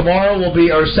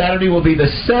 Saturday will be the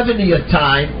 70th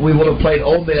time we will have played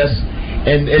Ole Miss.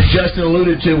 And as Justin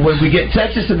alluded to, when we get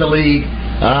Texas in the league,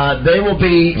 they will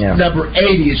be number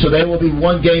 80, so they will be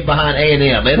one game behind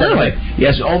A&M. Really?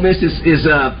 Yes, Ole Miss is.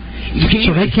 So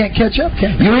they can't catch up,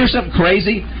 can they? You hear something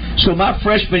crazy? So my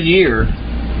freshman year,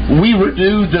 we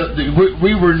renewed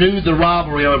the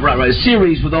rivalry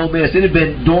series with Ole Miss. It had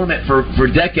been dormant for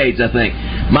decades, I think.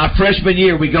 My freshman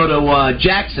year, we go to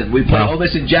Jackson. We play Ole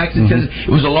Miss in Jackson, Tennessee.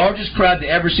 It was the largest crowd to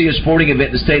ever see a sporting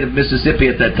event in the state of Mississippi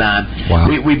at that time. Wow.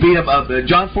 We beat them up.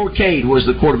 John Forcade was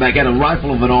the quarterback, had a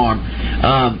rifle of an arm.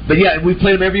 But yeah, we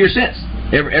played them every year since.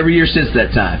 Every year since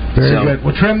that time. Very good.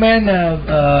 Well, Trim Man,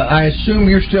 I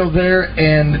assume you're still there,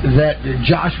 and that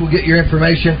Josh will get your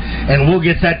information, and we'll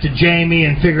get that to Jamie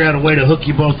and figure out a way to hook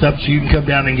you both up so you can come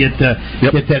down and get that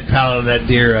pallet of that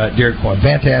deer corn.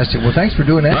 Fantastic. Well, thanks for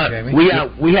doing that, Jamie. We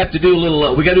have to do a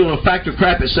little. We got to do a little factor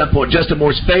crap at some point. Justin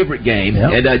Moore's favorite game.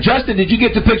 Yep. And Justin, did you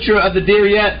get the picture of the deer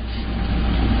yet?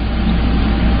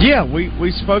 Yeah, we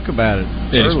spoke about it.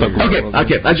 Yeah,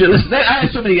 okay. I have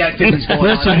so many activities going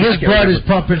on. Listen, his blood is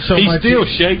pumping so much. He's still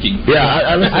shaking. Yeah,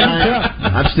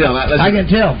 I'm still. I can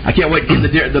tell. I can't wait to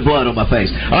get the blood on my face.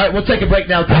 All right, we'll take a break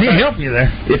now. I can help you there.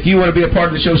 If you want to be a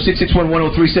part of the show,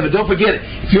 661-1037. Don't forget,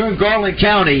 if you're in Garland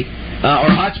County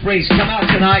or Hot Springs, come out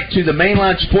tonight to the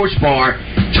Mainline Sports Bar.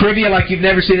 Trivia like you've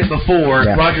never seen it before.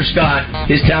 Yeah. Roger Scott,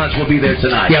 his talents will be there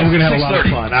tonight. Yeah, we're going to have a lot of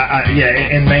fun.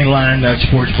 In Mainline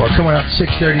Sports Bar. Coming out at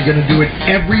 6:30. Going to do it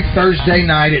every Thursday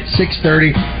night at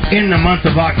 6:30 in the month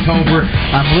of October.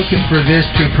 I'm looking for this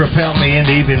to propel me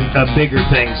into even bigger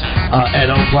things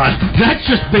at Oakland. That's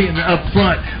just being up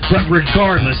front. But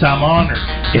regardless, I'm honored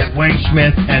that Wayne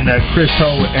Smith and Chris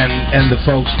Ho and the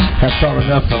folks have thought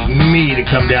enough of me to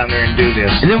come down there and do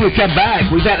this. And then we come back.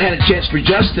 We've not had a chance for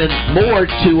Justin Moore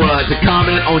to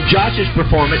comment on Josh's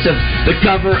performance of the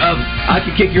cover of I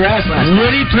Could Kick Your Ass last night.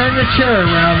 Woody turned the chair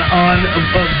around on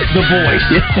The Voice.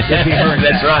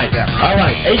 That's right. Yeah. All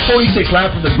right. 846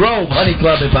 live from the Grove Honey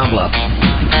Club in Palm Bluff.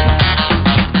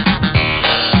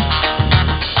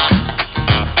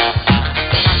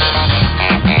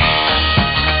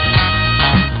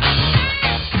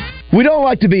 We'd all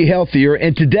like to be healthier,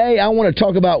 and today I want to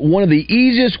talk about one of the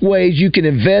easiest ways you can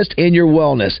invest in your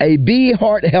wellness, a Be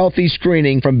Heart Healthy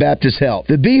screening from Baptist Health.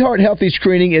 The Be Heart Healthy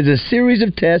screening is a series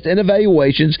of tests and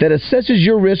evaluations that assesses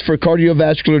your risk for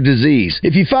cardiovascular disease.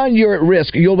 If you find you're at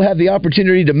risk, you'll have the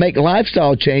opportunity to make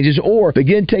lifestyle changes or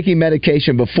begin taking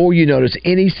medication before you notice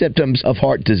any symptoms of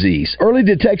heart disease. Early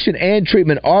detection and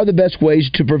treatment are the best ways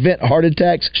to prevent heart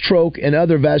attacks, stroke, and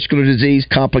other vascular disease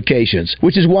complications,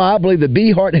 which is why I believe the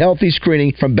Be Heart Healthy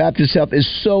screening from Baptist Health is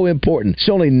so important. It's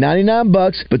only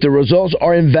 $99, but the results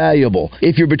are invaluable.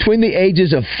 If you're between the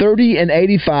ages of 30 and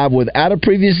 85 without a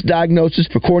previous diagnosis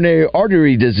for coronary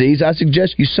artery disease, I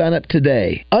suggest you sign up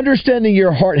today. Understanding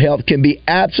your heart health can be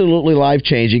absolutely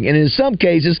life-changing and in some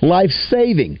cases,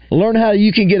 life-saving. Learn how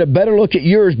you can get a better look at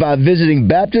yours by visiting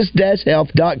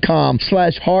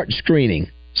baptist-health.com/heart screening.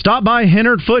 Stop by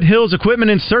Hennard Foothills Equipment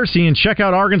in Searcy and check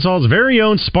out Arkansas's very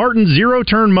own Spartan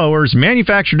zero-turn mowers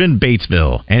manufactured in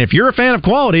Batesville. And if you're a fan of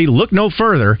quality, look no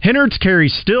further. Hennard's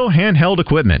carries still handheld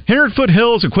equipment. Hennard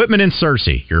Foothills Equipment in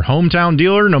Searcy, your hometown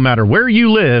dealer no matter where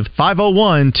you live,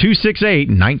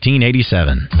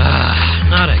 501-268-1987.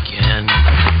 Not again.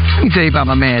 Let me tell you about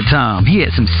my man Tom. He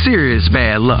had some serious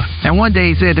bad luck. And one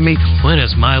day he said to me, when is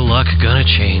my luck gonna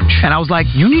change? And I was like,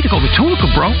 you need to go to Tunica,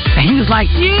 bro. And he was like,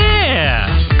 yeah,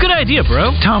 good idea,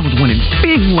 bro. Tom was winning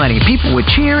big money. People were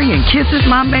cheering and kisses.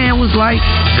 My man was like,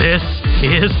 this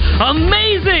is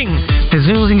amazing. His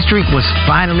losing streak was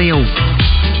finally over.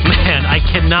 Man, I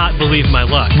cannot believe my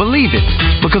luck. Believe it,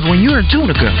 because when you're in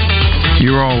Tunica,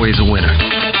 you're always a winner.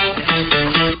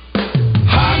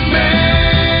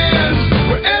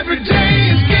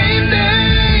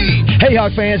 Hey,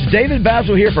 Hog fans, David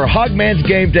Basil here for Hogman's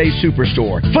Game Day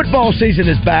Superstore. Football season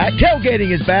is back,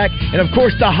 tailgating is back, and of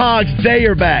course the Hogs, they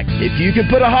are back. If you can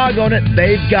put a hog on it,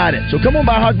 they've got it. So come on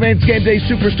by Hogman's Game Day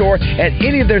Superstore at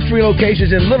any of their 3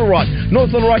 locations in Little Rock,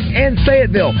 North Little Rock, and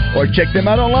Fayetteville, or check them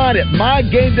out online at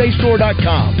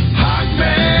mygamedaystore.com.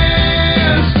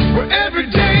 Hogman's, where every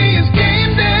day is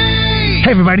game day.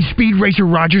 Hey everybody, Speed Racer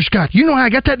Roger Scott. You know how I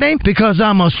got that name? Because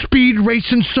I'm a speed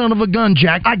racing son of a gun,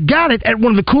 Jack. I got it at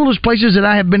one of the coolest places that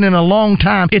I have been in a long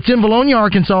time. It's in Valonia,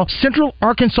 Arkansas, Central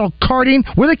Arkansas Karting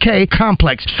with a K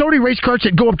Complex. Sody race karts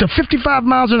that go up to 55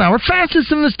 miles an hour,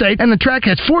 fastest in the state, and the track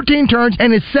has 14 turns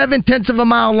and is 0.7 of a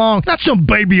mile long. Not some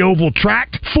baby oval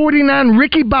track. 49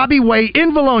 Ricky Bobby Way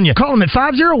in Valonia. Call them at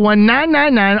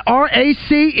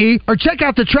 501-999-RACE or check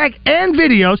out the track and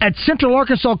videos at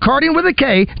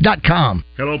CentralArkansasKartingWithAK.com.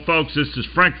 Hello, folks. This is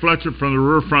Frank Fletcher from the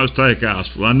Riverfront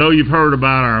Steakhouse. Well, I know you've heard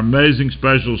about our amazing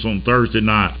specials on Thursday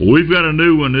night. Well, we've got a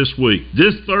new one this week.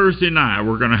 This Thursday night,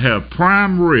 we're going to have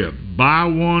prime rib. Buy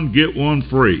one, get one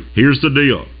free. Here's the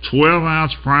deal.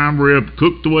 12-ounce prime rib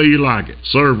cooked the way you like it.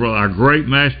 Served with our great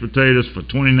mashed potatoes for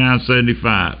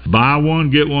 $29.75. Buy one,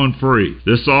 get one free.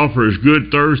 This offer is good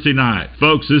Thursday night.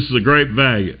 Folks, this is a great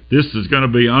value. This is going to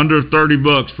be under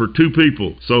 $30 for 2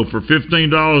 people. So for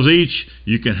 $15 each,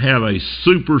 you can have a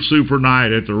super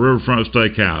night at the Riverfront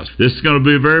Steakhouse. This is going to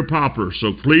be very popular,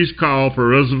 so please call for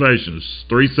reservations.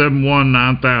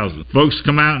 371-9000. Folks,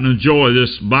 come out and enjoy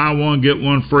this buy one, get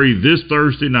one free this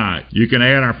Thursday night. You can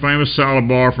add our famous salad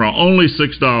bar for only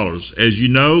 $6. As you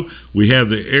know, we have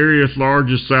the area's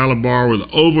largest salad bar with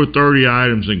over 30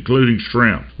 items, including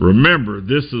shrimp. Remember,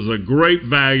 this is a great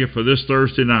value for this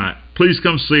Thursday night. Please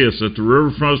come see us at the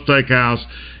Riverfront Steakhouse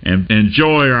and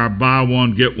enjoy our buy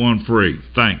one, get one free.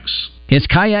 Thanks. It's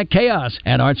Kayak Chaos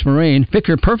at Arts Marine. Pick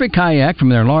your perfect kayak from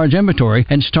their large inventory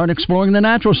and start exploring the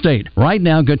natural state. Right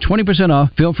now, get 20%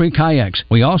 off feel-free kayaks.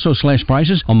 We also slash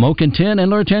prices on Moken 10 and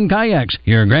Lure 10 kayaks.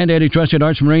 Your granddaddy trusted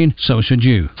Arts Marine, so should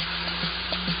you.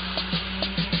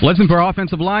 Listen for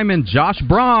offensive lineman Josh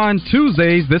Braun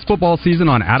Tuesdays this football season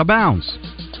on Out of Bounds.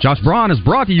 Josh Braun is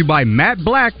brought to you by Matt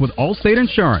Black with Allstate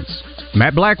Insurance.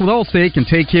 Matt Black with Allstate can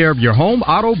take care of your home,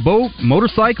 auto, boat,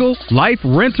 motorcycle, life,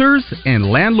 renters,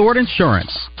 and landlord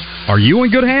insurance. Are you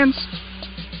in good hands?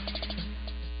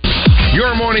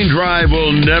 Your morning drive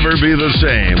will never be the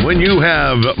same when you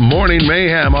have Morning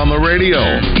Mayhem on the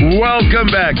radio. Welcome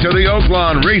back to the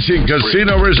Oaklawn Racing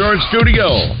Casino Resort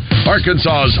Studio,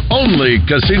 Arkansas's only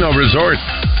casino resort.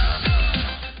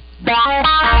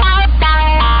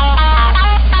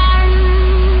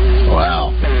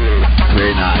 Wow.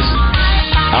 Very nice.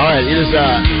 All right, it is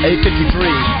 8:53.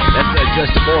 That's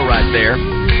Justin Moore right there.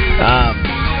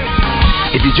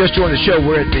 If you just joined the show,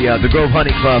 we're at the Grove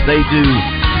Hunting Club. They do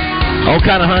all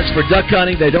kind of hunts for duck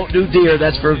hunting. They don't do deer.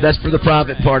 That's for the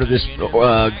private part of this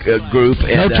group.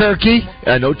 And, no turkey.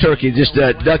 No turkey. Just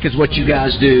duck is what you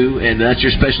guys do, and that's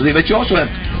your specialty. But you also have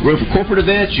room for corporate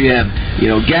events. You have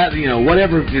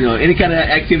whatever any kind of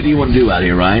activity you want to do out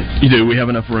here, right? You do. We have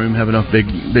enough room. Have enough big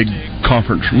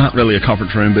conference. Not really a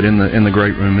conference room, but in the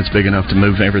great room, it's big enough to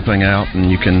move everything out,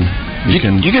 and you can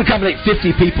accommodate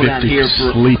 50 people down here for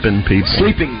sleeping people.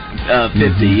 50.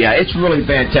 Yeah, it's really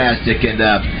fantastic, and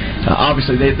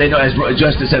obviously they know, as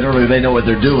Justin said earlier, they know what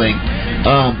they're doing.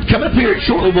 Coming up here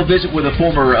shortly, we'll visit with a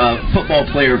former football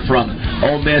player from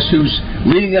Ole Miss who's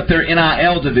leading up their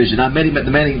NIL division. I met him at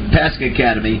the Manning Passing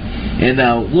Academy, and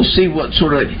we'll see what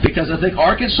sort of, because I think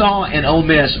Arkansas and Ole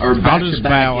Miss are back to back. I'll just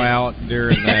bow out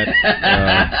during that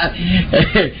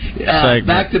segment,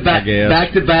 back to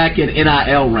back in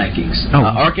NIL rankings.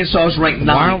 Arkansas is ranked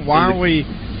 9th. Why are we?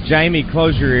 Jamie,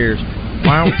 close your ears.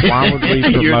 Why would we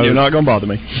promote? You're not going to bother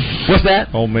me. What's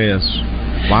that? Ole Miss.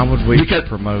 Why would we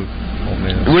promote Ole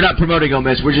Miss? We're not promoting Ole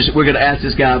Miss. We're going to ask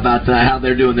this guy about how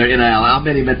they're doing their NIL. I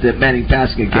met him at the Manning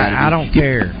Passing Academy. I don't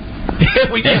care.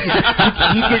 you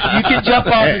can jump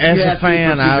off as a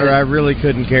fan. I really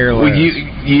couldn't care less. Well,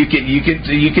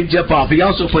 you can jump off. He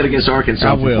also played against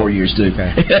Arkansas for 4 years too.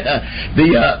 Okay.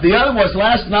 The other was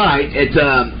last night at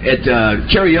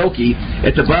karaoke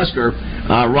at the Busker.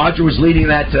 Roger was leading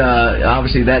that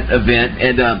obviously that event,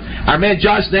 and our man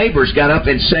Josh Neighbors got up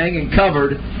and sang and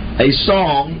covered a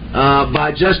song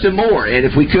by Justin Moore. And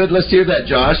if we could, let's hear that,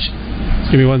 Josh.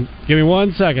 Give me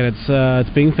 1 second. It's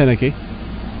being finicky.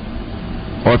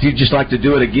 Or if you'd just like to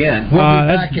do it again. We'll be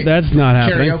back that's not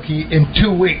happening. Karaoke in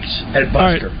 2 weeks at Busker. All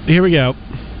right, here we go.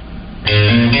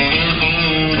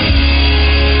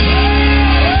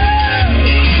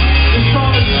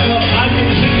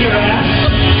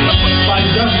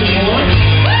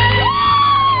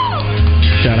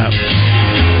 Shut up.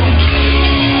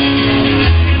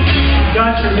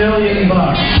 Got your $1 million.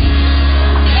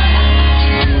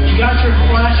 You got your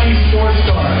flashy sports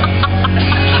car.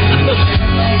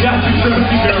 You got your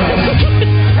trophy girl.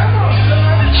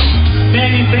 Man,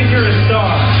 you think you're a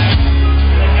star.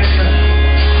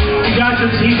 You got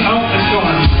your team outfit car.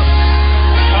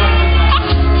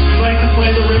 You like to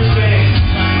play the rich game.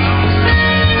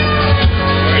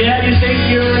 Yeah, you think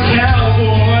you're a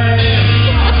cowboy.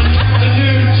 The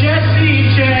new Jesse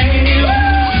James.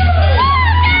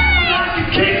 I can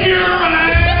kick your ass.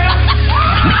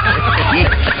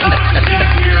 Check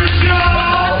your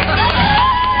jaw.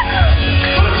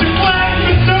 Put your flag in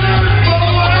the dirt,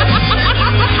 boy.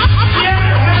 Yeah,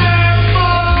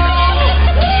 handball.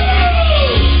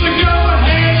 So go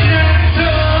ahead and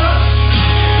touch.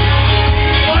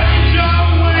 Like a John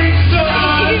Wayne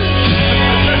son.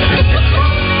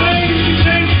 Ladies, you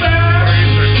take back.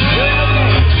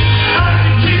 I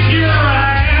can kick your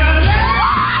ass.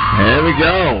 There we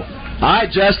go. All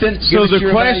right, Justin. So the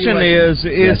question is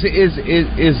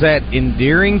that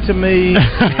endearing to me,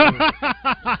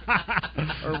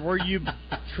 or were you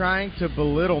trying to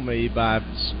belittle me by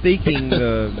speaking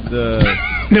the?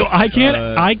 No, I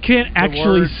can't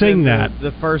actually sing that.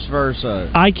 The first verse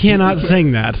of. I cannot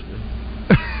sing that.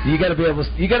 You got to be able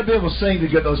to sing to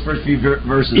get those first few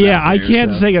verses. Yeah, I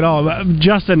can't sing at all.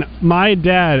 Justin, my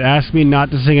dad asked me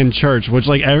not to sing in church, which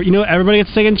everybody gets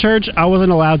to sing in church. I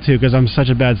wasn't allowed to because I'm such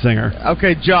a bad singer.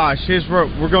 Okay, Josh, here's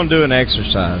what we're going to do an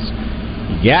exercise.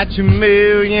 You got your $1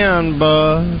 million.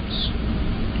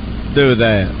 Do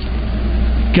that.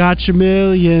 Got your $1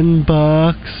 million.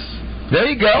 There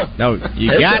you go. No, you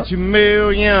got your $1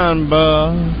 million.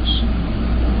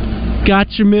 Got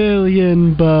your $1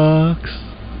 million.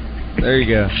 There you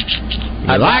go.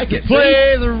 I like to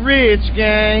play the rich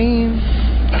game.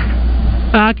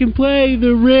 I can play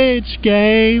the rich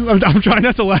game. I'm trying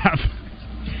not to laugh.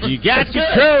 You got your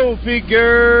trophy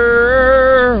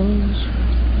girls.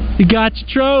 You got your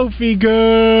trophy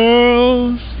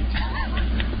girls.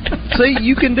 See,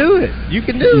 you can do it. You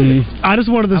can do it. I just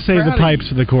wanted to save the pipes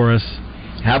for the chorus.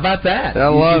 How about that? I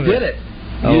love you did it.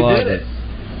 You did it.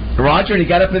 Roger, and he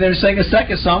got up in there and sang a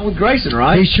second song with Grayson,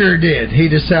 right? He sure did.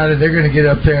 He decided they're going to get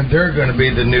up there and they're going to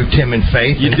be the new Tim and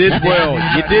Faith. You did well.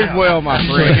 You did well, my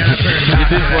friend. You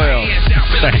did well.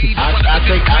 I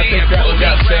think that was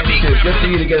outstanding too. Good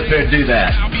for you to get up there and do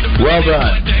that. Well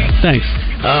done. Thanks.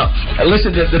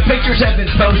 Listen, the pictures have been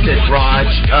posted, Raj.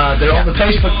 They're on the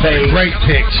Facebook page. Great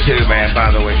pics too, man.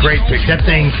 By the way, great pics. That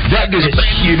thing is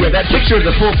huge. That picture of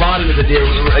the full body of the deer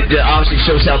obviously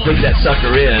shows how big that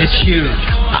sucker is. It's huge.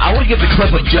 I want to get the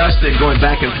clip of Justin going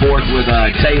back and forth with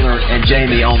Taylor and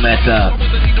Jamie on that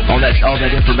all that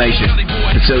information.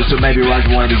 So maybe Roger,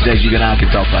 one of these days you and I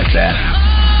can talk like that.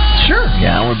 Sure.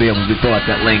 Yeah, I want to be able to throw out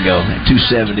that lingo.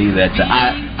 270. That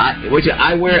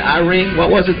I wear eye ring. What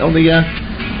was it on the?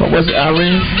 What was it? Eye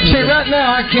ring. See, right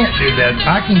now I can't do that.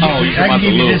 I can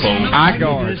give you this eye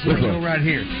guard. This lingo right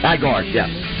here. Eye guard. Yeah.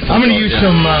 I'm going to use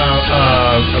some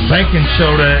baking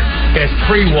soda as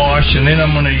pre-wash, and then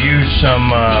I'm going to use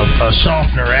some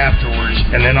softener afterwards,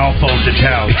 and then I'll fold the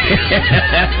towels.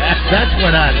 That's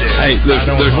what I do. Hey,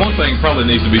 there's one thing probably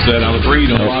needs to be said. I was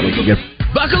reading a lot of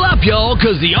Buckle up, y'all,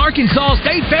 because the Arkansas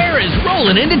State Fair is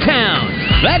rolling into town.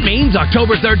 That means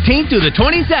October 13th through the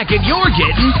 22nd, you're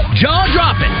getting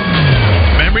jaw-dropping,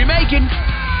 memory-making,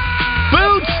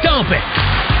 food-stomping,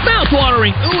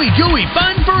 mouth-watering, ooey-gooey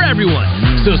fun for everyone.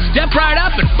 So step right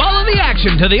up and follow the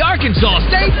action to the Arkansas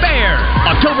State Fair.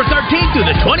 October 13th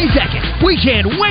through the 22nd. We can't wait